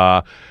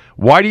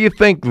 Why do you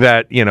think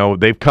that, you know,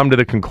 they've come to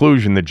the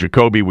conclusion that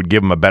Jacoby would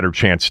give him a better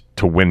chance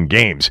to win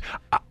games?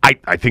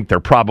 I think they're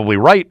probably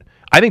right.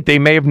 I think they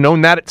may have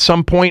known that at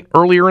some point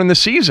earlier in the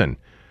season.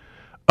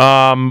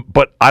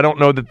 But I don't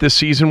know that this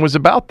season was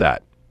about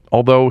that,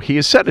 although he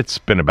has said it's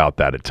been about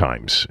that at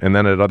times, and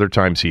then at other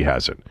times he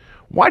hasn't.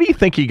 Why do you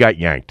think he got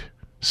yanked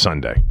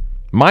Sunday?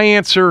 My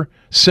answer,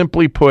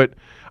 simply put,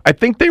 I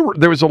think there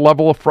was a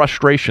level of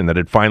frustration that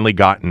had finally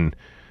gotten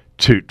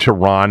to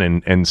Ron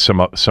and some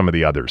of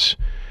the others.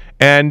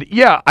 And,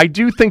 yeah, I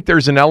do think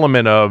there's an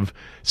element of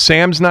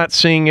Sam's not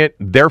seeing it.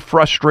 They're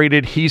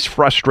frustrated. He's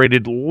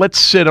frustrated. Let's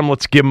sit him.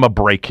 Let's give him a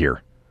break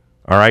here.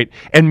 All right?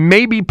 And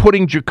maybe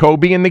putting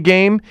Jacoby in the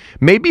game,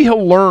 maybe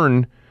he'll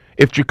learn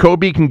if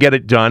Jacoby can get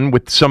it done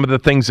with some of the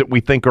things that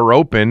we think are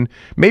open.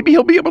 Maybe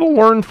he'll be able to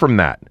learn from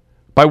that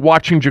by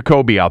watching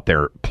Jacoby out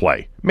there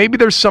play. Maybe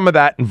there's some of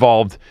that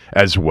involved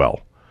as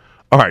well.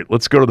 All right,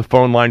 let's go to the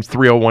phone lines,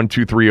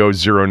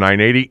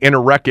 301-230-0980.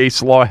 Interrec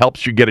Ace Law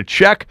helps you get a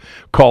check.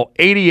 Call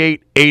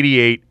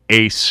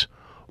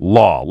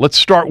 8888-ACE-LAW. Let's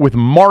start with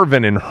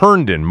Marvin in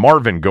Herndon.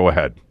 Marvin, go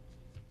ahead.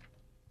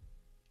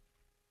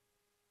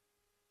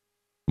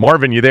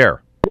 Marvin, you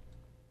there?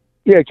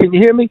 Yeah, can you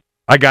hear me?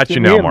 I got you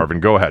now, Marvin.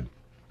 Go ahead.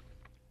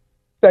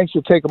 Thanks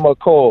for taking my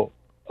call.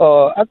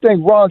 I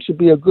think Ron should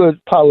be a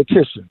good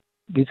politician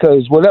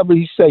because whatever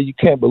he say, you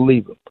can't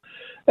believe him.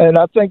 And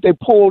I think they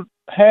pulled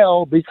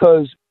Howell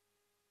because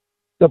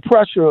the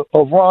pressure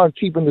of Ron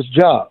keeping his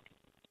job.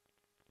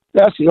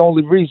 That's the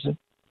only reason.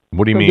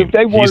 What do you mean?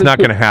 He's not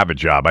going to have a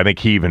job. I think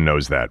he even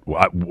knows that.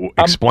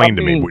 Explain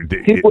to me.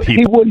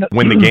 He wouldn't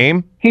win the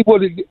game? He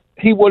would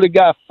have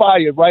got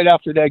fired right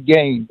after that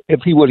game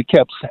if he would have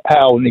kept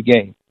Howell in the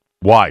game.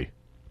 Why?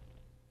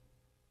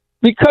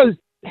 Because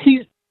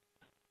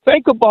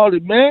think about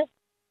it, man.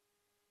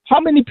 How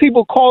many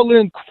people call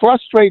in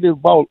frustrated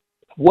about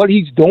what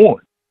he's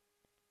doing?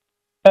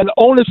 And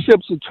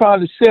ownerships are trying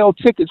to sell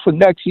tickets for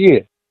next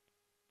year.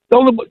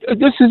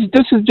 This is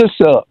just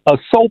a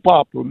soap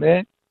opera,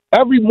 man.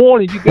 Every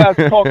morning you guys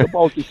talk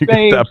about the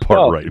same that part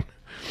stuff. Right.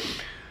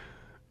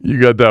 You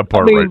got that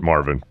part right,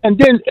 Marvin. And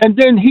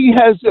then he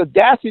has the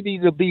audacity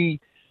to be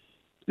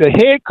the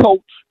head coach,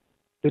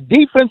 the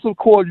defensive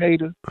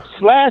coordinator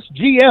 /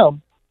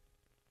 GM,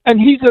 and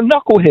he's a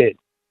knucklehead.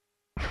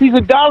 He's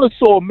a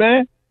dinosaur,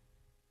 man.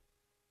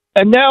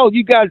 And now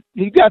you got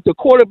the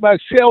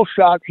quarterback shell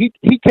shock. He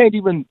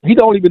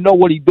don't even know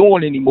what he's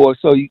doing anymore.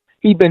 So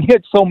he's been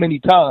hit so many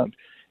times.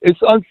 It's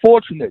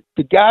unfortunate.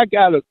 The guy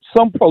got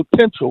some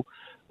potential,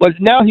 but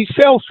now he's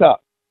shell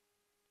shocked.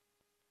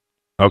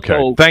 Okay,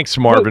 so, thanks,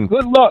 Marvin.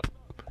 Good luck.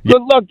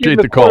 Good luck getting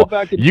the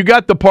quarterback. You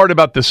got the part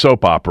about the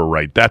soap opera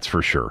right. That's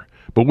for sure.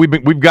 But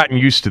we've gotten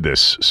used to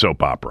this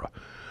soap opera.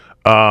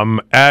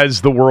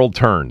 As the world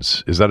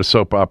turns, is that a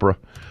soap opera?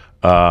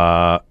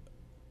 I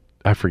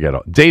forget.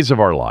 Days of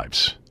our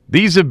lives.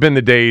 These have been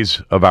the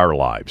days of our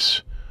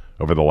lives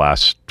over the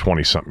last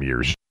 20-something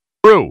years.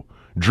 Drew,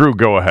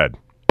 go ahead.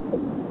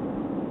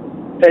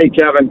 Hey,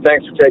 Kevin.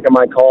 Thanks for taking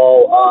my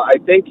call. I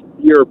think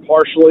you're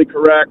partially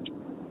correct.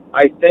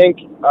 I think,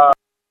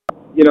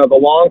 the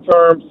long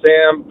term,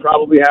 Sam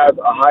probably has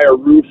a higher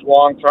roof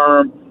long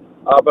term.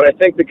 But I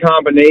think the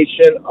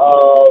combination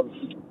of,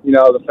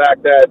 the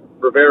fact that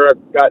Rivera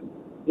got,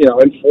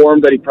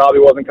 informed that he probably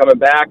wasn't coming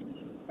back,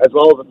 as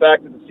well as the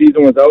fact that the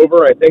season was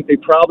over, I think they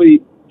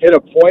probably hit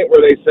a point where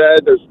they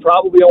said there's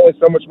probably only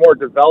so much more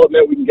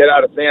development we can get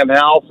out of Sam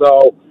Howell.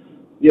 So,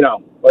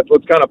 let's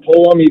kind of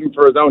pull him even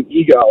for his own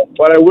ego.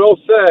 But I will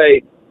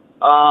say,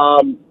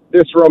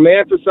 this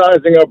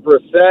romanticizing of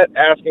Brissett,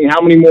 asking how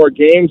many more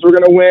games we're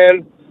going to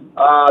win,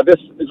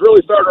 this is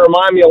really starting to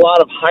remind me a lot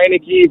of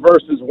Heineke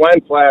versus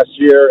Wentz last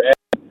year. And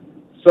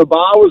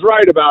Sabah was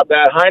right about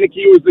that.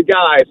 Heineke was the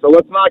guy, so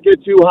let's not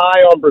get too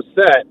high on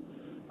Brissett.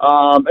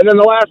 And then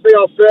the last thing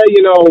I'll say,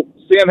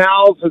 Sam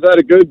Howell has had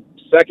a good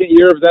second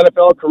year of his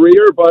NFL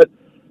career, but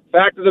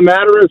fact of the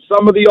matter is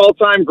some of the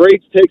all-time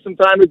greats take some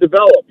time to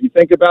develop. You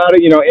think about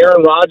it,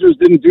 Aaron Rodgers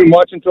didn't do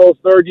much until his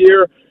third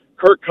year.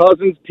 Kirk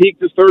Cousins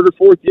peaked his third or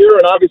fourth year,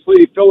 and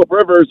obviously Phillip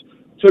Rivers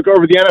took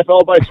over the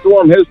NFL by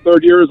storm his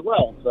third year as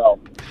well.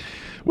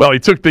 Well, he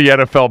took the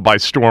NFL by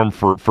storm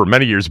for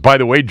many years. By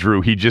the way,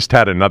 Drew, he just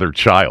had another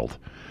child.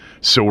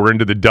 So we're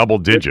into the double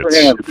digits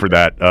for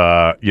that,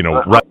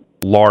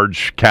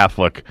 large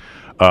Catholic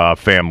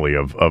family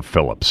of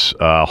Phillips.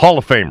 Hall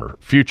of Famer,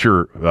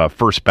 future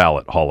first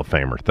ballot Hall of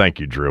Famer. Thank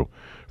you, Drew,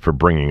 for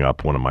bringing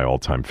up one of my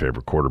all-time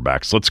favorite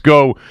quarterbacks. Let's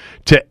go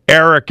to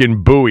Eric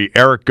in Bowie.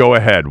 Eric, go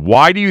ahead.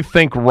 Why do you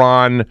think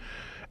Ron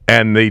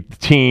and the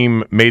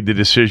team made the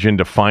decision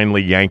to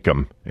finally yank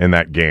him in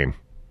that game?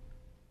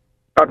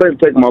 I think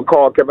taking my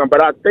call, Kevin,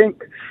 but I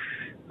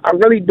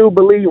really do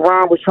believe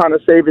Ron was trying to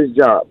save his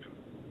job.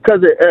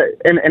 Because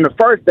and the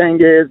first thing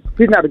is,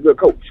 he's not a good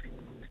coach.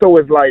 So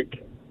it's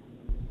like,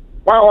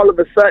 why all of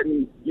a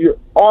sudden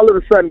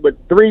with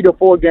 3 to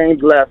 4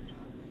 games left,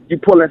 you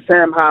pulling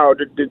Sam Howell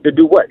to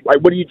do what? Like,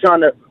 what are you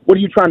trying to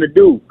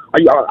do? I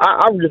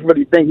just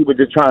really think he was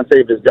just trying to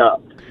save his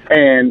job.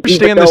 And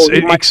understand this.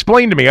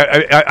 Explain to me.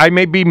 I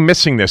may be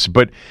missing this,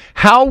 but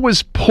how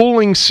was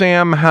pulling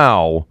Sam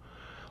Howell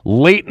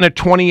late in a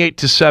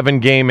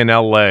 28-7 game in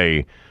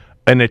L.A.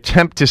 an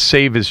attempt to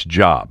save his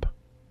job?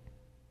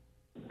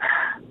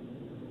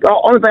 The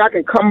only thing I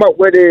can come up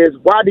with is,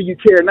 why do you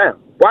care now?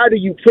 Why do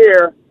you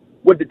care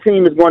what the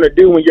team is going to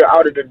do when you're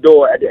out of the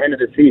door at the end of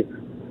the season?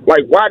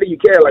 Like, why do you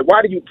care? Like,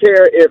 why do you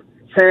care if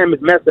Sam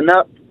is messing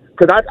up?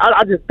 Because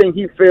I just think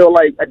he feel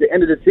like at the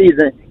end of the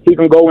season he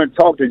can go and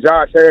talk to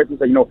Josh Harris and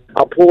say,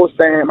 I pulled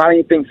Sam. I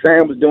didn't think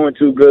Sam was doing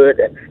too good,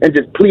 and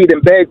just plead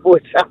and beg for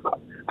a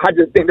job. I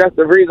just think that's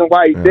the reason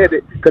why he did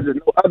it, because there's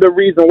no other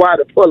reason why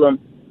to pull him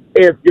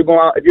if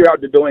you're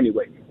out the door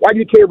anyway. Why do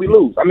you care if we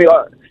lose? I mean,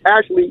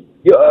 actually,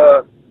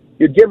 you're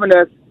giving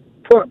us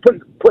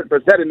putting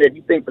Brissett in there if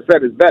you think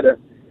Brissett is better.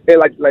 And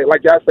like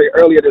I said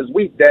earlier this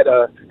week,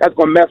 that's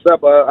going to mess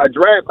up a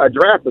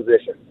draft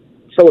position.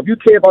 So if you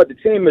care about the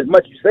team as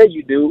much as you say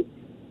you do,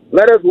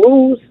 let us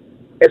lose,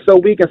 and so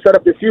we can set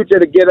up the future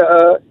to get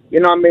a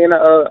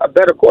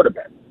better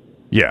quarterback.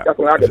 Yeah, that's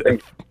what I can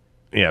think.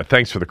 Yeah,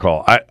 thanks for the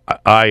call.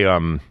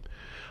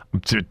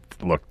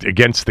 Look,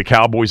 against the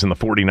Cowboys and the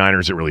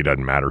 49ers, it really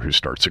doesn't matter who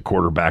starts at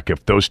quarterback.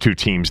 If those two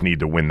teams need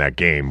to win that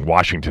game,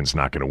 Washington's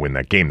not going to win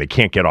that game. They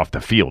can't get off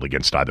the field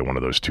against either one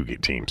of those two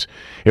teams.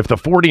 If the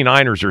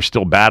 49ers are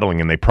still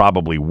battling, and they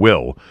probably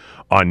will,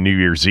 on New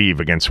Year's Eve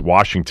against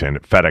Washington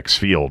at FedEx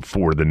Field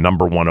for the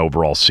number 1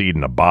 overall seed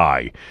and a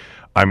bye,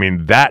 I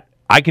mean, that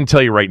I can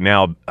tell you right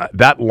now,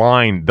 that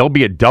line, they'll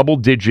be a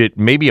double-digit,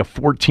 maybe a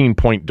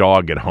 14-point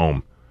dog at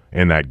home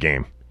in that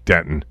game,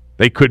 Denton.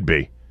 They could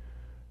be.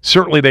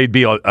 Certainly they'd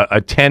be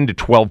a 10 to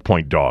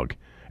 12-point dog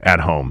at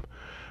home.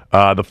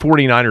 The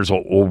 49ers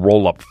will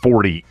roll up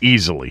 40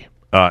 easily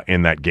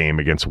in that game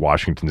against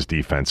Washington's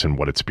defense and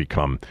what it's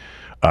become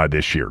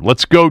this year.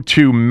 Let's go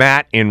to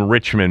Matt in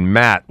Richmond.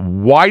 Matt,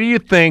 why do you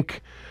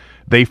think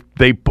they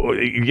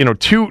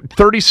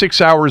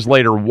 36 hours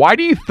later, why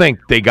do you think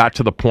they got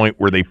to the point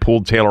where they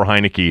pulled Taylor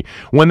Heineke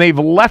when they've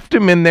left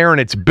him in there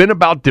and it's been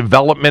about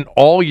development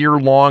all year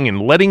long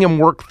and letting him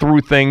work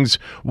through things?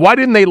 Why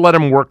didn't they let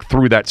him work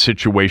through that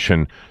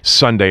situation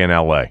Sunday in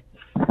L.A.?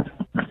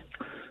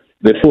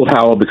 They pulled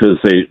Howell because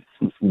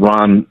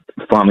Ron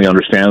finally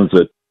understands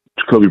that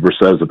Jacoby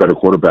Brissett is a better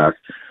quarterback.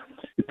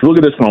 If you look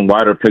at this from a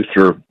wider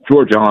picture,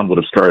 George Allen would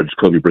have started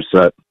Jacoby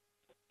Brissett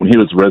when he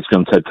was the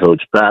Redskins head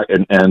coach back,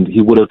 and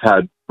he would have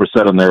had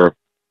Brissett in there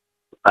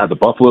at the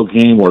Buffalo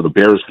game or the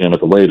Bears game at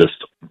the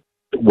latest.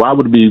 Why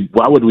would we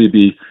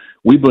be?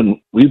 We've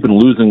been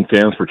losing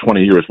fans for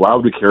 20 years. Why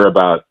would we care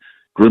about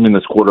grooming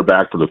this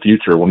quarterback for the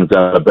future when we've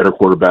got a better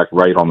quarterback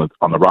right on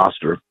the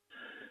roster?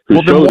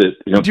 Who showed it?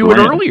 Do it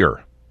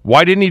earlier.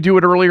 Why didn't he do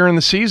it earlier in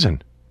the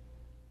season?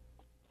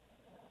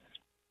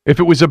 If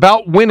it was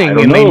about winning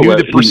and they knew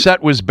that Brissett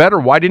was better,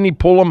 why didn't he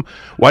pull him?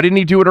 Why didn't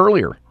he do it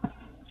earlier?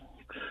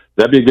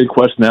 That'd be a good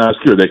question to ask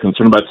here. Are they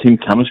concerned about team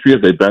chemistry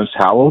if they benched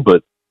Howell?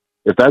 But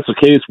if that's the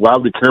case, why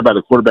would we care about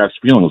the quarterback's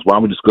feelings? Why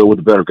don't we just go with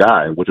the better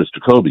guy, which is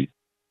Jacoby?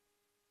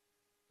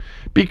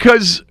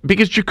 Because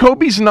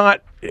Jacoby's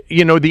not,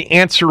 the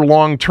answer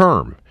long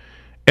term.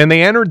 And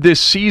they entered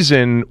this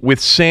season with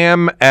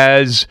Sam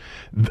as,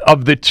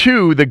 of the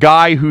two, the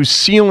guy whose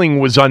ceiling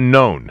was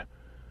unknown.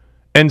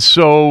 And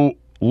so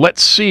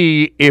let's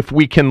see if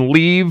we can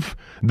leave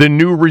the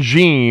new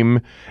regime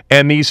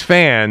and these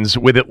fans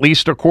with at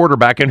least a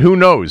quarterback. And who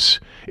knows,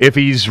 if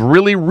he's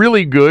really,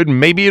 really good,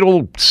 maybe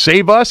it'll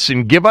save us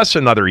and give us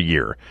another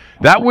year.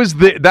 That was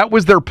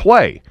their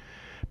play.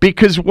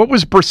 Because what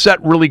was Brissett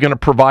really going to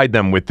provide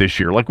them with this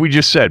year? Like we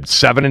just said,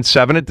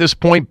 7-7 at this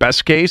point,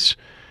 best case.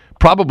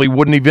 Probably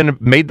wouldn't even have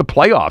made the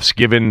playoffs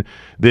given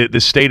the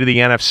state of the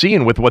NFC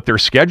and with what their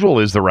schedule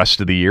is the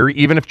rest of the year,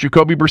 even if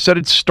Jacoby Brissett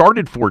had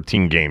started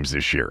 14 games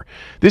this year.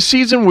 This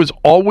season was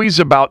always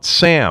about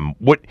Sam.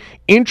 What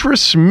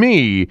interests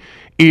me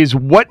is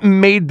what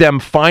made them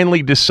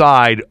finally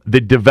decide the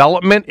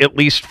development, at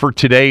least for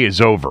today, is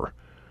over.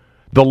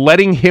 The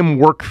letting him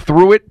work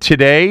through it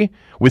today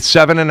with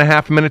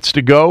 7.5 minutes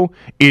to go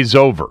is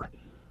over.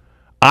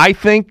 I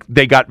think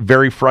they got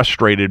very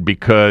frustrated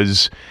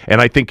because, and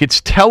I think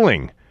it's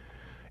telling,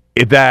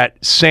 that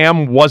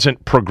Sam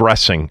wasn't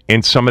progressing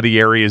in some of the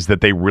areas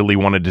that they really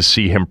wanted to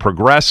see him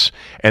progress,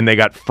 and they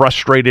got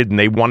frustrated and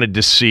they wanted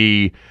to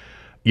see,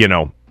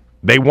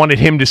 they wanted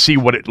him to see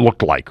what it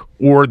looked like,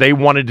 or they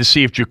wanted to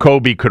see if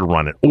Jacoby could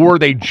run it, or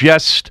they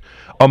just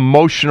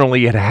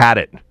emotionally had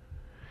it.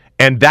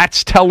 And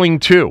that's telling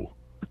too.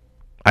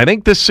 I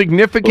think the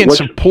significance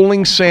of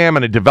pulling Sam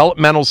in a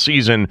developmental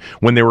season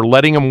when they were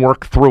letting him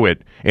work through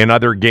it in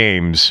other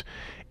games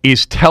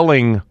is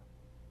telling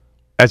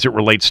as it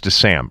relates to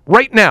Sam.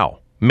 Right now,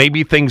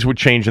 maybe things would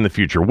change in the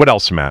future. What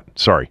else, Matt?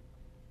 Sorry.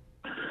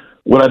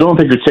 What I don't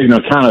think you're taking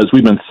into account is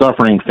we've been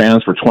suffering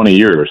fans for 20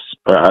 years,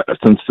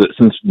 since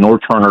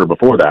North Turner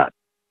before that,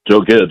 Joe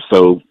Gibbs.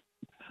 So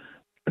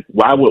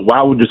why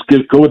would just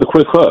go with a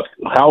quick hook?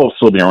 Howell will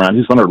still be around.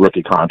 He's under a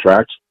rookie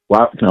contract.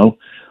 Why,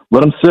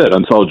 let him sit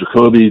until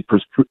Jacoby,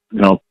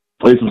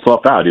 plays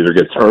himself out, either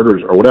gets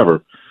hurt or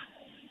whatever.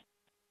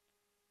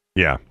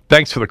 Yeah.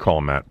 Thanks for the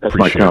call, Matt. That's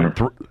appreciate my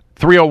counter.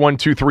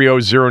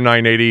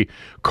 301-230-0980.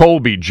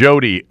 Colby,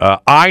 Jody,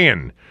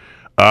 Ian,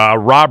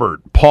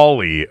 Robert,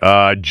 Paulie,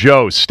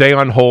 Joe, stay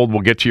on hold.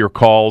 We'll get to your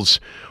calls.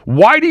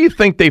 Why do you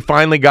think they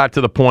finally got to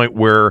the point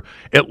where,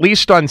 at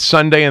least on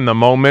Sunday in the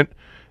moment,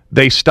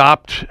 they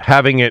stopped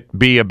having it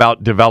be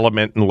about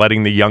development and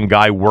letting the young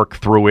guy work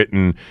through it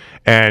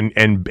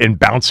and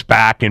bounce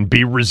back and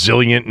be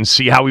resilient and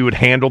see how he would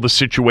handle the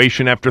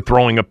situation after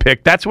throwing a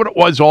pick. That's what it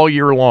was all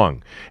year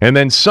long. And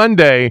then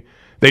Sunday,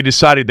 they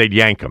decided they'd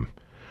yank him.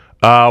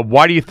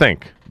 Why do you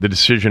think the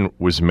decision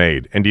was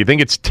made? And do you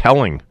think it's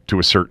telling to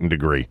a certain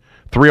degree?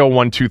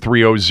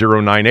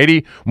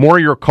 301-230-0980. More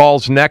of your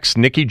calls next.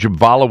 Nikki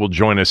Javala will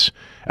join us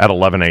at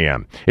 11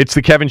 a.m. It's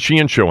the Kevin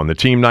Sheehan Show on the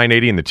Team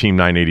 980 and the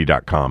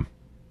Team980.com.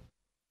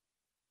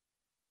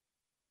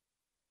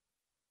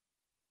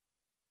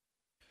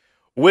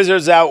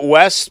 Wizards out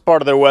west,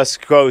 part of their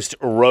West Coast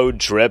road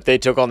trip. They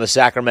took on the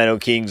Sacramento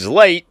Kings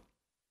late,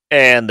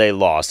 and they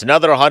lost.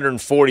 Another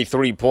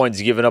 143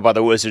 points given up by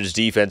the Wizards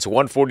defense,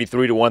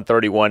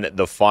 143-131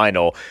 the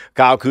final.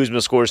 Kyle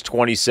Kuzma scores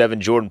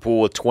 27, Jordan Poole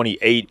with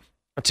 28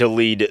 to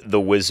lead the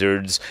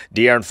Wizards.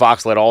 De'Aaron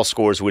Fox led all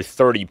scores with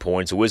 30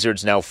 points.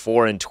 Wizards now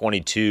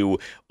 4-22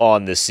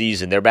 on the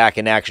season. They're back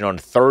in action on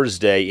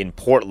Thursday in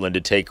Portland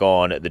to take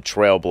on the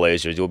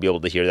Trailblazers. You'll be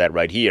able to hear that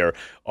right here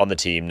on the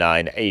Team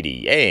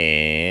 980.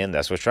 And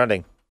that's what's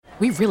trending.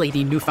 We really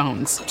need new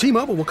phones.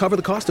 T-Mobile will cover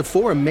the cost of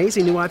 4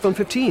 amazing new iPhone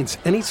 15s,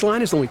 and each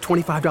line is only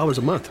 $25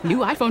 a month. New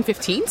iPhone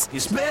 15s?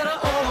 It's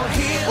better over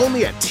here.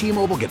 Only at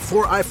T-Mobile, get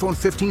 4 iPhone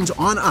 15s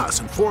on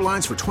us and 4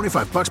 lines for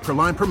 $25 per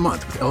line per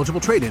month with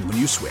eligible trade-in when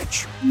you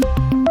switch.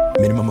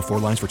 Minimum of 4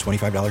 lines for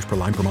 $25 per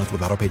line per month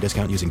with autopay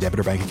discount using debit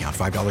or bank account.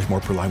 $5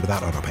 more per line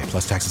without autopay,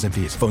 plus taxes and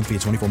fees. Phone fee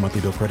at 24 monthly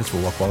bill credits for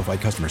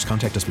well-qualified customers.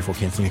 Contact us before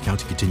canceling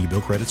account to continue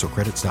bill credits or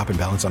credit stop and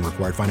balance on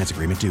required finance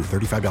agreement due.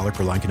 $35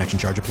 per line connection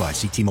charge applies.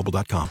 See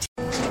T-Mobile.com.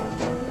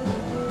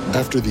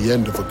 After the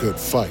end of a good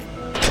fight,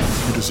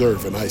 you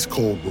deserve an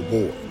ice-cold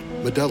reward.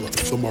 Modelo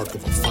is the mark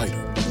of a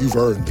fighter. You've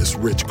earned this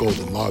rich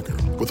golden lager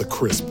with a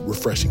crisp,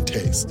 refreshing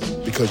taste.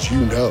 Because you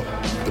know,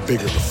 the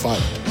bigger the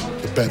fight,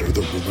 the better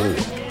the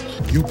reward.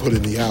 You put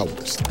in the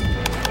hours,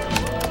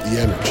 the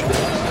energy,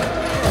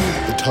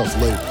 the tough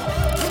labor.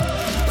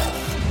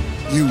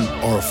 You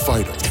are a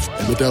fighter,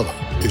 and Modelo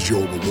is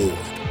your reward.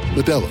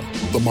 Modelo,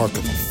 the mark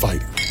of a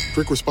fighter.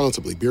 Drink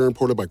responsibly. Beer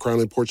imported by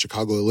Crown Imports,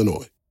 Chicago,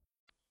 Illinois.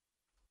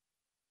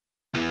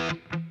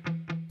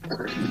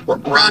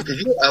 Ron, could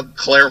you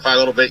clarify a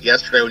little bit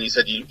yesterday when you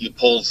said you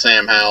pulled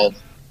Sam Howell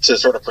to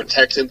sort of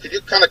protect him? Could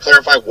you kind of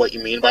clarify what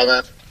you mean by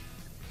that?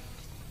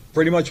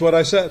 Pretty much what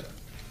I said.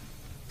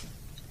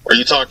 Are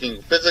you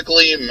talking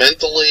physically,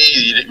 mentally?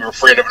 You were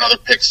afraid of another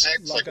pick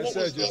six? Like I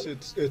said,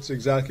 it's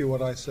exactly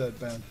what I said,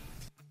 Ben.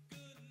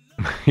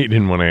 He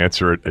didn't want to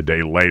answer it a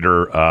day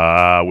later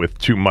with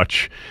too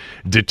much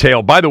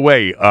detail. By the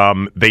way,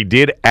 they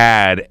did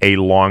add a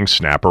long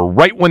snapper.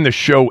 Right when the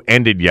show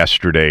ended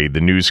yesterday,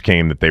 the news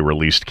came that they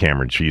released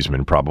Cameron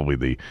Cheeseman, probably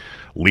the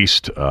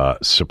least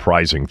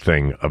surprising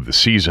thing of the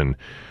season.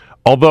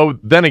 Although,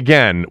 then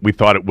again, we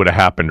thought it would have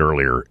happened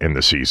earlier in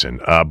the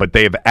season. But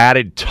they have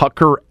added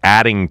Tucker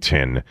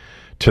Addington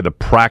to the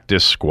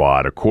practice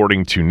squad,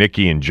 according to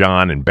Nikki and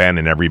John and Ben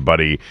and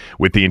everybody,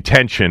 with the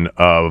intention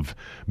of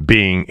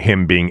being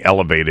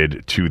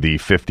elevated to the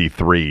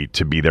 53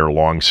 to be their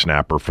long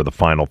snapper for the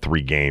final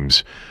 3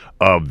 games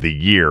of the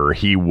year.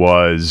 He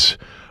was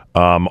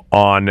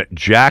on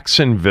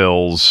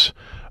Jacksonville's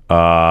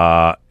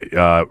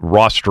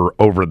roster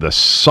over the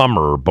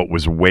summer, but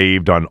was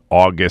waived on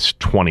August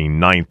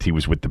 29th. He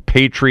was with the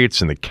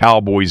Patriots and the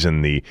Cowboys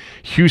and the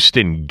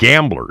Houston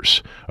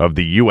Gamblers of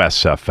the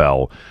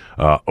USFL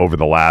over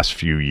the last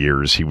few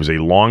years. He was a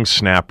long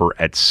snapper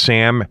at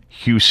Sam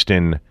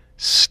Houston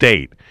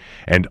State.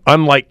 And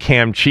unlike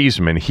Cam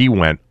Cheeseman, he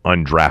went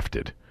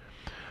undrafted.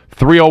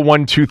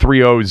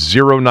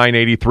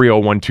 301-230-0980,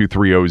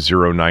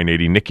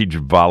 301-230-0980. Nikki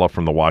Javala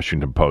from the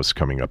Washington Post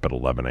coming up at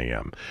 11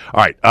 a.m.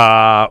 All right,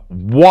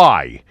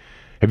 why?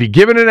 Have you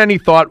given it any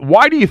thought?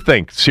 Why do you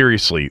think,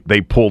 seriously,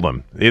 they pulled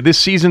him? This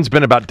season's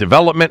been about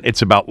development.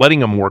 It's about letting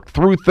him work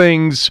through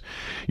things.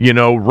 You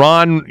know,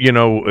 Ron,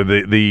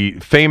 the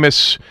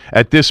famous,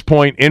 at this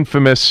point,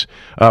 infamous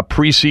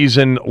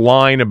preseason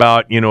line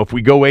about, if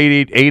we go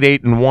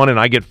 8-8-1 and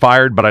I get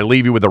fired, but I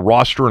leave you with a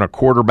roster and a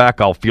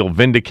quarterback, I'll feel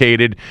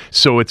vindicated.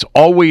 So it's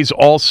always,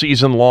 all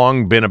season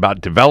long, been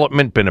about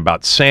development, been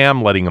about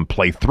Sam, letting him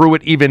play through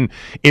it, even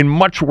in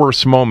much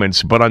worse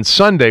moments. But on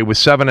Sunday, with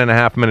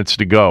 7.5 minutes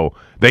to go,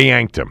 they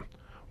yanked him.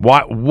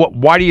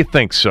 Why do you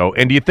think so?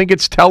 And do you think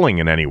it's telling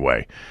in any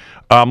way?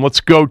 Let's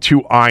go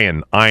to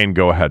Ian. Ian,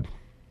 go ahead.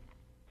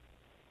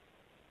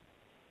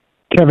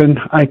 Kevin,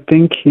 I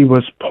think he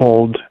was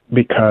pulled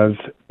because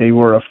they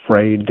were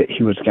afraid that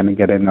he was going to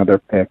get another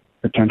pick,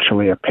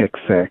 potentially a pick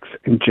 6,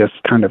 and just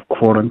kind of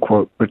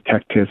quote-unquote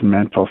protect his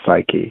mental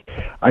psyche.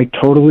 I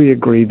totally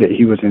agree that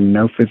he was in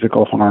no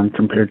physical harm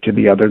compared to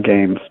the other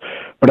games,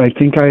 but I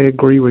think I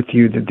agree with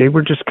you that they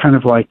were just kind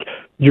of like,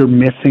 you're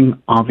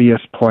missing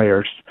obvious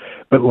players.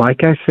 But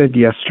like I said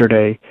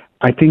yesterday,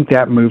 I think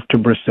that move to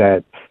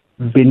Brissett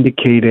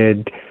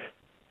vindicated,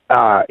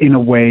 in a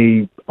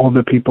way, all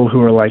the people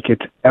who are like,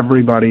 it's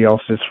everybody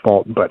else's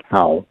fault but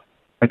Howell.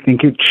 I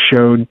think it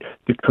showed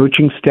the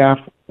coaching staff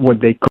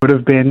what they could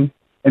have been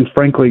and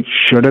frankly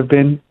should have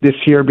been this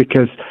year,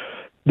 because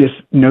this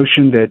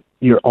notion that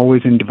you're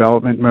always in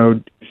development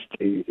mode,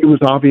 it was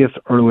obvious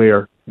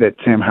earlier that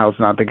Sam Howell's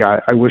not the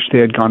guy. I wish they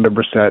had gone to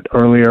Brissett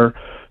earlier.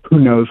 Who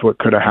knows what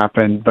could have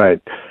happened,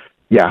 but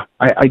yeah,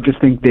 I just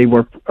think they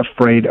were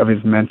afraid of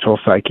his mental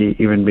psyche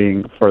even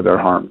being further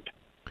harmed.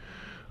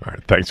 All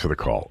right, thanks for the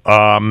call.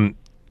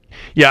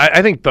 Yeah,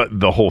 I think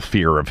the whole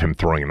fear of him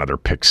throwing another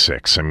pick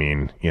six, I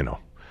mean,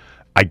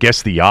 I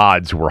guess the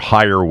odds were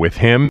higher with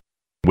him,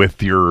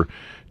 with your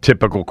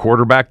typical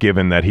quarterback,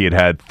 given that he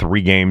had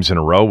 3 games in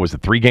a row. Was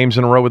it 3 games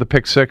in a row with a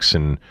pick six,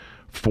 and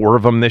 4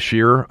 of them this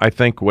year, I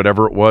think,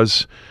 whatever it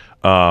was.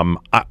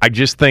 I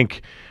just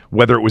think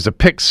whether it was a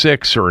pick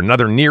six or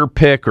another near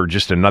pick or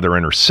just another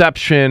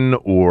interception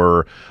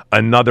or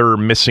another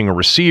missing a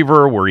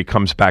receiver where he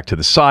comes back to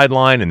the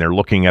sideline and they're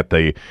looking at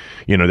they're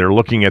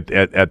looking at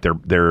their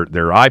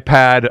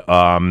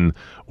iPad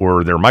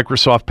or their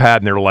Microsoft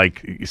pad and they're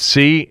like,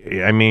 see,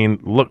 I mean,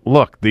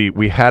 look,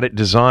 we had it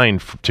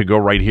designed to go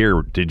right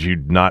here. Did you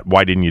not?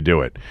 Why didn't you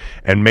do it?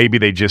 And maybe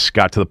they just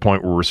got to the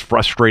point where it was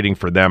frustrating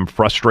for them,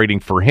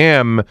 frustrating for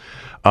him,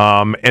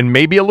 and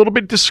maybe a little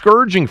bit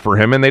discouraging for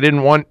him, and they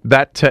didn't want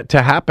that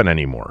to happen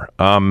anymore.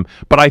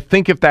 But I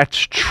think if that's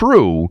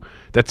true,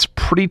 that's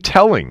pretty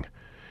telling.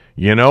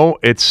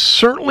 It's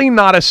certainly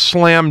not a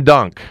slam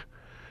dunk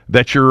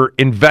that you're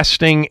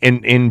investing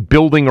in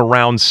building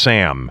around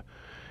Sam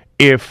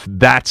if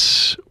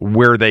that's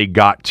where they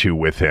got to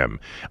with him.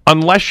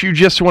 Unless you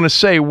just want to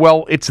say,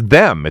 well, it's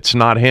them, it's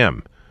not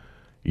him.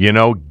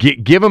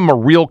 Give him a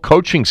real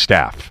coaching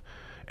staff,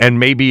 and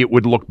maybe it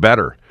would look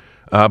better.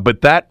 But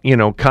that,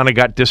 kind of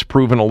got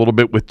disproven a little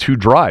bit with 2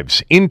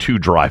 drives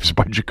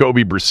by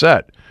Jacoby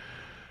Brissett.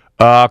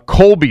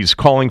 Colby's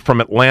calling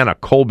from Atlanta.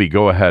 Colby,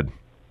 go ahead.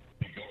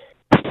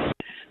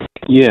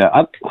 Yeah.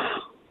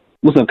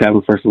 What's up,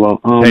 Kevin, first of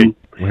all?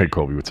 Hey,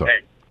 Colby, what's up?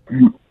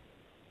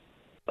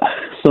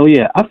 So,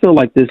 yeah, I feel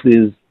like this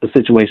is a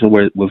situation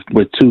where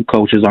 2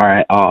 coaches are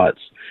at odds.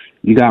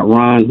 You got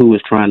Ron, who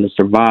is trying to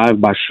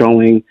survive by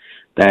showing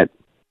that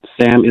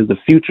Sam is the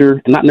future,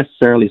 and not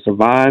necessarily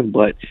survive,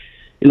 but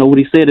what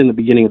he said in the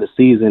beginning of the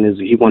season is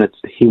he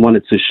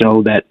wanted to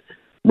show that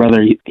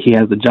whether he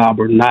has the job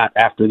or not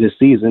after this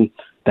season,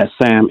 that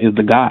Sam is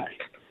the guy.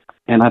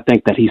 And I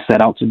think that he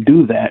set out to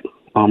do that,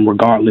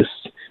 regardless.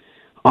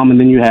 And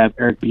then you have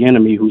Eric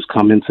Bieniemy, who's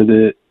come into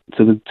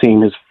the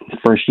team his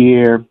first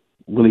year,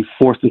 really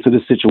forced into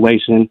this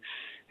situation,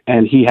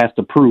 and he has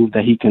to prove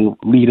that he can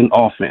lead an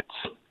offense.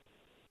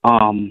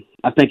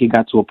 I think it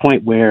got to a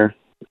point where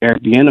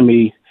Eric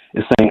Bieniemy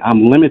is saying,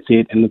 I'm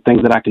limited in the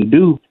things that I can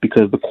do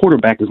because the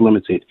quarterback is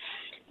limited.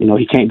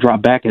 He can't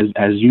drop back,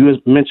 as you have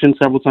mentioned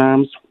several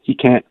times. He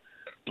can't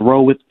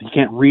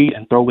read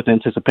and throw with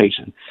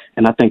anticipation.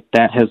 And I think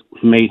that has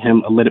made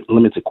him a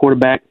limited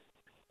quarterback,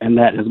 and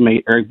that has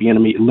made Eric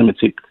Bieniemy a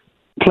limited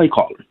play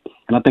caller.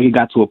 And I think it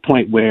got to a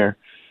point where,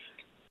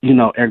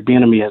 Eric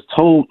Bieniemy has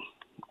told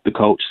the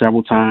coach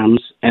several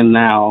times, and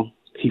now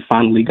he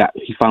finally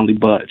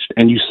budged.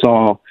 And you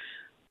saw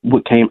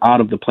what came out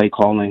of the play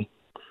calling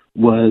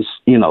was,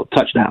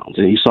 touchdowns.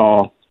 And you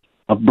saw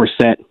a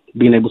Brissett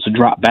being able to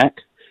drop back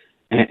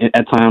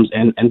at times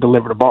and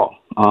deliver the ball.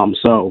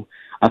 So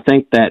I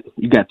think that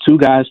you got 2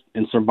 guys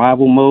in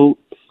survival mode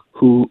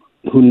who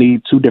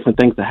need 2 different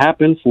things to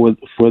happen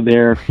for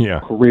their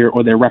career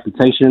or their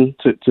reputation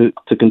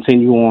to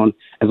continue on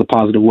as a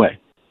positive way.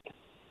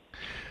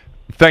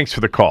 Thanks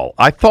for the call.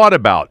 I thought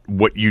about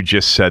what you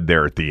just said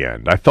there at the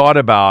end. I thought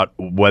about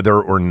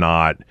whether or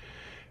not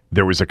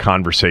there was a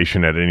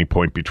conversation at any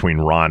point between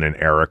Ron and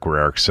Eric where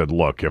Eric said,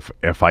 look,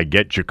 if I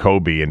get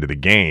Jacoby into the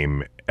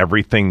game,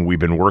 everything we've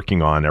been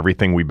working on,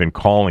 everything we've been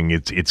calling,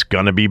 it's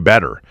going to be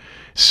better.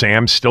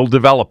 Sam's still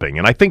developing.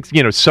 And I think,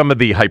 some of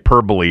the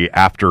hyperbole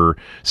after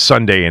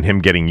Sunday and him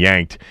getting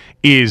yanked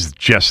is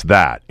just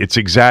that. It's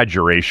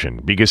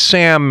exaggeration because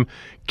Sam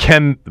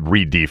can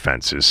read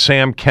defenses.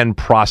 Sam can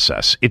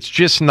process. It's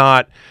just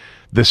not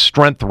the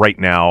strength right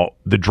now,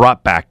 the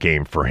drop back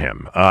game for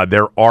him.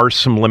 There are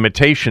some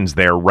limitations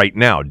there right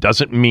now.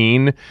 Doesn't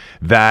mean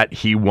that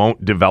he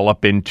won't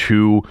develop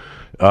into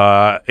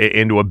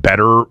a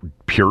better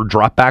pure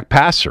drop back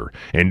passer,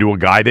 into a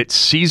guy that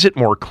sees it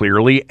more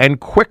clearly and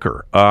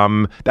quicker.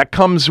 That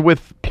comes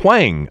with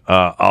playing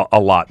a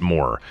lot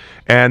more.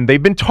 And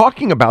they've been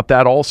talking about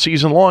that all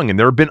season long, and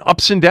there have been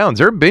ups and downs.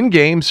 There have been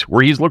games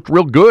where he's looked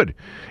real good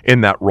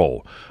in that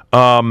role.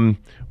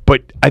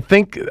 But I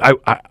think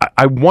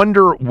I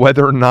wonder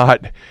whether or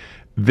not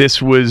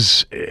this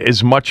was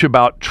as much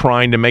about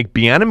trying to make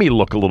Bieniemy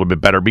look a little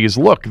bit better. Because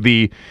look,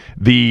 the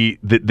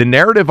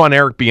narrative on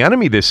Eric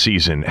Bieniemy this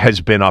season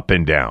has been up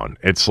and down.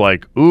 It's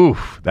like,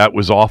 oof, that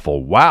was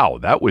awful. Wow,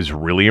 that was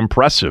really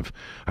impressive.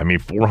 I mean,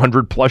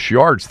 400 plus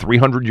yards,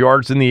 300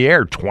 yards in the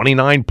air,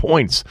 29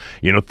 points,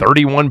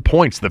 31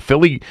 points.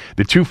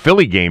 The 2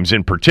 Philly games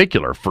in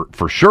particular,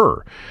 for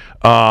sure.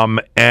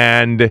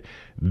 And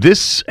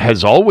this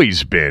has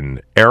always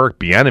been Eric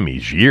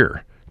Bieniemy's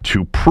year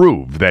to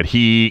prove that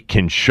he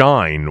can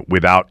shine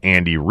without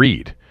Andy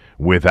Reid,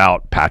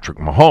 without Patrick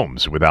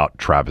Mahomes, without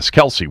Travis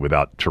Kelce,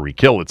 without Tyreek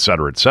Hill, et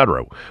cetera, et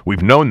cetera.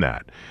 We've known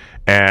that.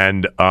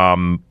 And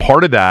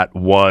part of that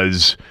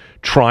was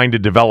trying to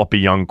develop a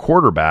young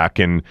quarterback.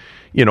 And,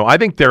 I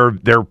think there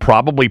are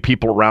probably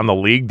people around the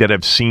league that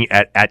have seen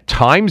at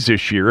times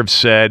this year have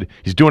said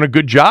he's doing a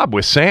good job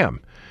with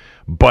Sam.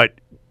 But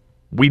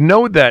we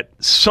know that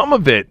some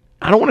of it,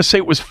 I don't want to say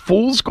it was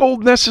fool's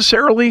gold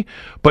necessarily,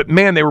 but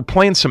man, they were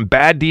playing some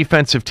bad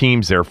defensive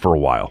teams there for a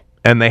while,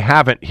 and they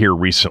haven't here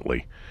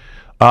recently.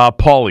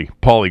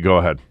 Paulie, go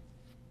ahead.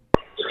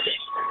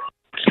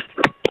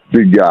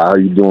 Big guy, how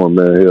you doing,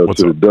 man? Hell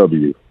What's to up? the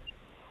W.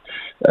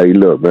 Hey,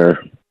 look, man,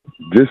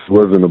 this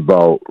wasn't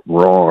about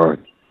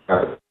Ron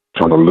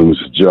trying to lose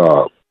his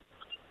job.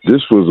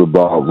 This was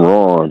about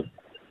Ron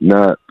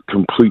not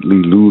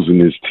completely losing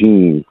his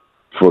team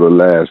for the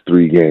last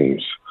 3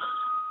 games.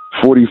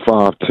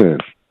 45-10,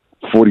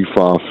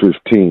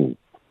 45-15.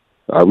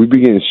 We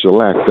be getting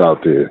shellacked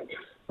out there.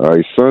 All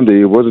right,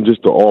 Sunday, it wasn't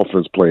just the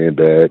offense playing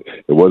bad.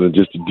 It wasn't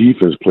just the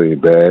defense playing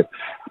bad.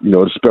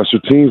 The special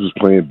teams was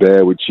playing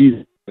bad with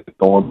Chiefs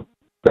on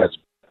that's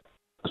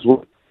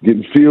what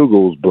getting field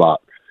goals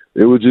blocked.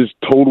 It was just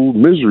total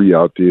misery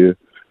out there.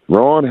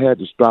 Ron had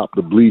to stop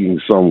the bleeding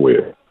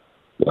somewhere.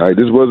 All right,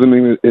 this wasn't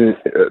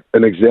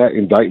an exact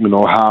indictment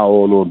on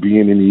Howell or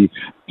being any.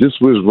 This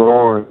was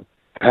Ron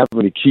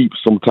having to keep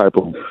some type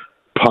of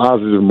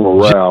positive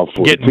morale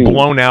for getting the team.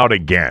 Blown out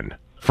again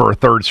for a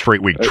third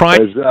straight week.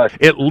 Trying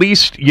at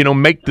least,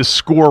 make the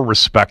score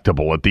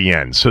respectable at the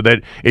end so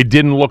that it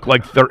didn't look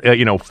like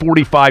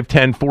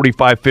 45-10,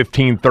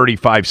 45-15,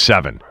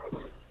 35-7.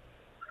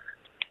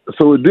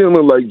 So it didn't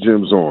look like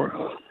Jim Zorn,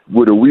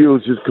 where the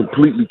wheels just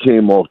completely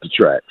came off the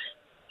tracks.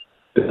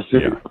 That's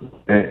it.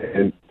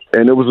 Yeah.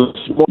 And it was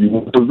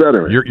a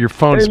veteran. Your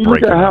phone's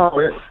breaking up.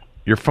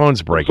 Your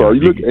phone's breaking up.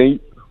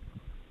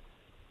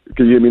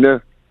 Can you hear me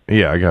now?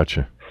 Yeah, I got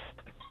you.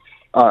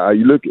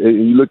 You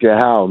look at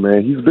Howell,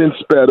 man. He's been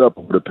sped up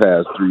over the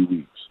past 3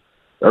 weeks.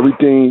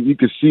 Everything, you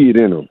can see it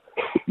in him.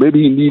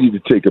 Maybe he needed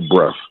to take a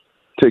breath,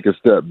 take a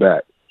step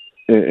back,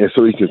 and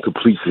so he can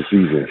complete the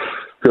season.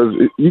 Because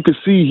you can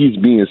see he's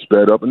being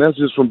sped up, and that's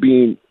just from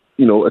being,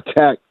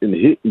 attacked and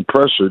hit and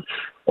pressured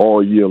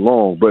all year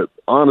long. But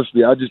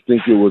honestly, I just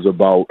think it was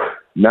about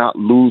not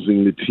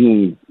losing the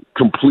team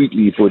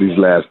completely for these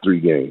last 3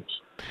 games.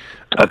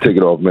 I'll take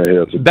it off, man.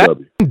 That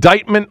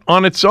indictment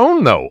on its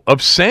own, though,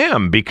 of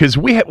Sam, because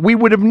we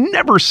would have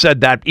never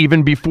said that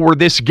even before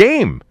this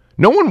game.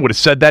 No one would have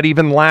said that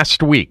even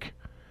last week.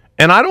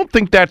 And I don't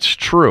think that's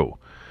true.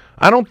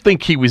 I don't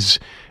think he was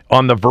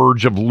on the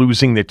verge of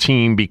losing the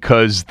team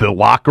because the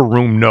locker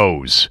room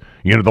knows.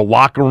 The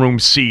locker room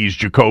sees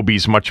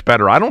Jacoby's much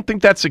better. I don't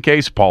think that's the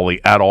case, Paulie,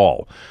 at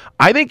all.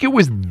 I think it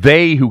was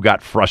they who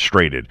got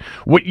frustrated.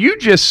 What you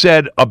just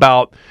said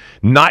about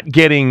not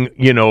getting,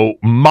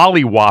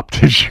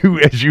 mollywopped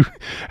as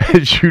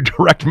you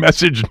direct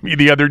messaged me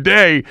the other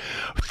day,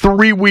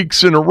 3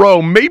 weeks in a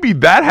row, maybe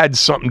that had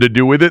something to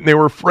do with it. And they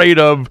were afraid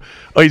of,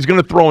 he's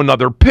going to throw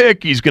another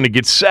pick. He's going to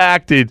get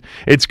sacked.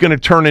 It's going to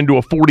turn into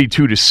a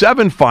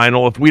 42-7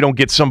 final if we don't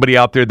get somebody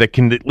out there that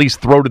can at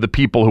least throw to the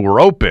people who are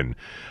open.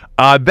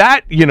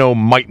 That,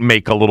 might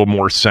make a little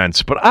more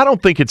sense, but I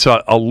don't think it's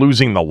a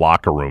losing the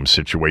locker room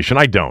situation.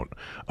 I don't.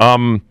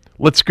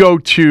 Let's go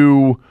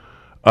to,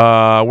 where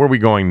are we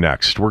going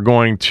next? We're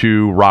going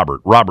to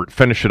Robert. Robert,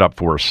 finish it up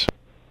for us.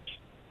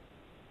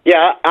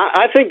 Yeah,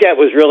 I think that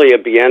was really a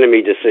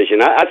Bieniemy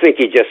decision. I think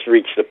he just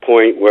reached the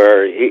point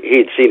where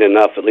he'd seen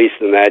enough, at least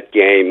in that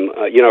game.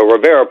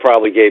 Rivera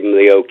probably gave him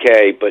the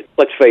okay, but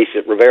let's face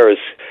it, Rivera's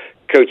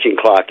coaching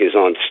clock is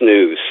on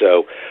snooze,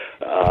 so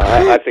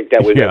I think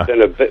that would have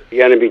been a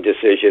Bieniemy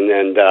decision.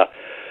 And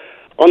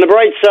on the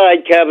bright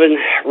side, Kevin,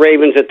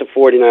 Ravens at the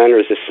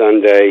 49ers this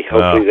Sunday.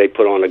 Hopefully they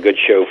put on a good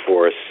show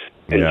for us.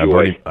 Yeah,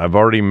 I've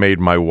already made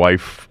my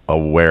wife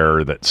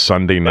aware that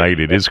Sunday night,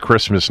 it is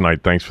Christmas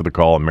night. Thanks for the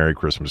call, and Merry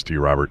Christmas to you,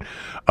 Robert.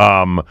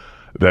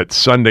 That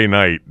Sunday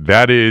night,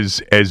 that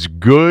is as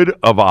good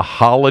of a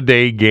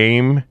holiday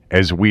game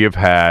as we have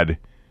had,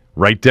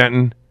 right,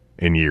 Denton,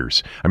 in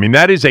years. I mean,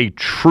 that is a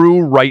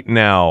true, right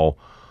now,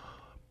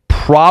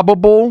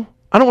 probable,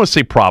 I don't want to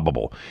say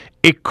probable.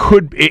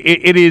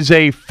 It is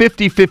a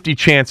 50-50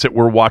 chance that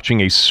we're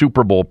watching a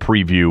Super Bowl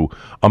preview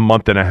a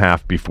month and a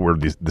half before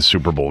the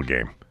Super Bowl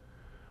game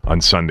on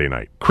Sunday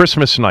night.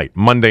 Christmas night,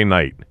 Monday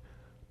night,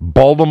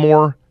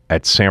 Baltimore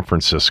at San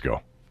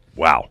Francisco.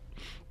 Wow.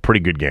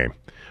 Pretty good game.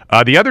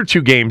 The other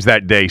 2 games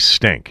that day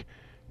stink.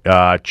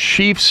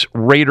 Chiefs,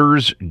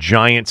 Raiders,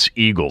 Giants,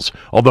 Eagles.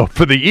 Although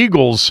for the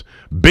Eagles,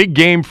 big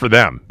game for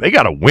them. They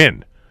got to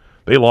win.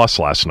 They lost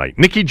last night.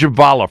 Nikki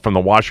Javala from the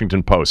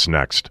Washington Post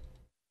next.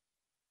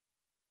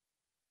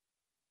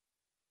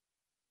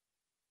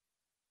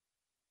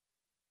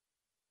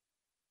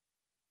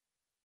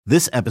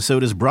 This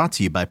episode is brought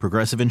to you by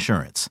Progressive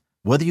Insurance.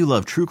 Whether you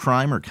love true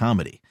crime or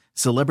comedy,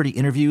 celebrity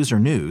interviews or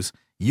news,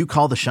 you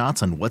call the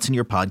shots on what's in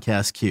your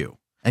podcast queue.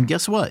 And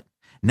guess what?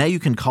 Now you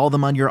can call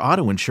them on your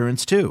auto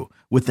insurance too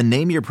with the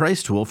Name Your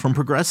Price tool from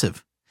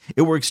Progressive.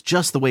 It works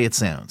just the way it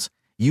sounds.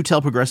 You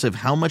tell Progressive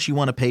how much you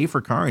want to pay for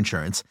car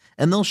insurance,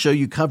 and they'll show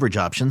you coverage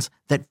options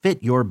that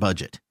fit your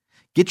budget.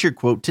 Get your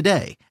quote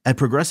today at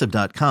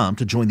Progressive.com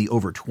to join the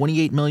over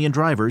 28 million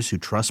drivers who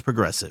trust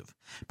Progressive.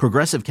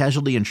 Progressive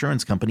Casualty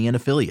Insurance Company and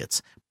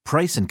Affiliates.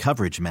 Price and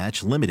coverage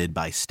match limited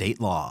by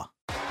state law.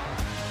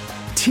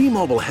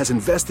 T-Mobile has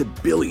invested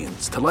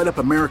billions to light up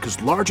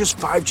America's largest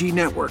 5G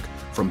network,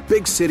 from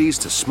big cities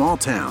to small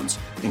towns,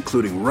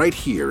 including right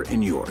here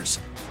in yours.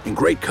 And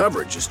great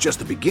coverage is just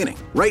the beginning.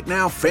 Right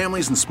now,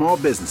 families and small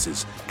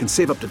businesses can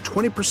save up to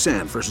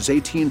 20% versus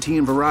AT&T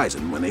and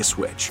Verizon when they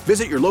switch.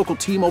 Visit your local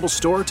T-Mobile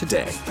store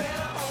today.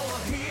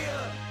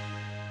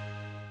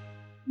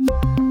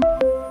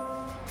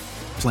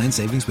 Plan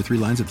savings with 3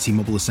 lines of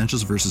T-Mobile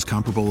Essentials versus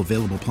comparable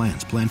available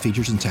plans. Plan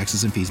features and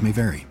taxes and fees may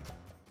vary.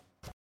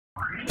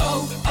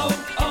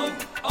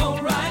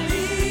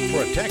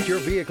 Protect your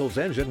vehicle's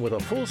engine with a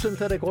full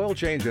synthetic oil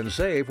change and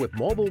save with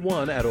Mobile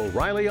One at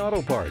O'Reilly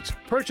Auto Parts.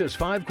 Purchase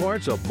 5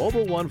 quarts of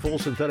Mobile One full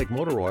synthetic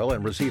motor oil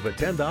and receive a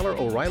 $10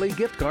 O'Reilly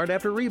gift card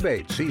after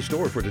rebate. See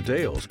store for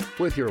details.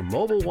 With your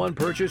Mobile One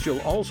purchase,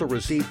 you'll also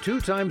receive 2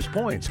 times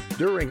points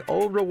during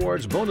O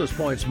Rewards Bonus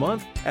Points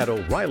Month at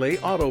O'Reilly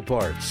Auto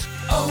Parts.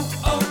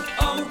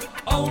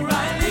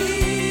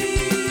 O'Reilly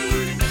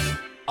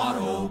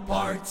Auto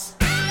Parts.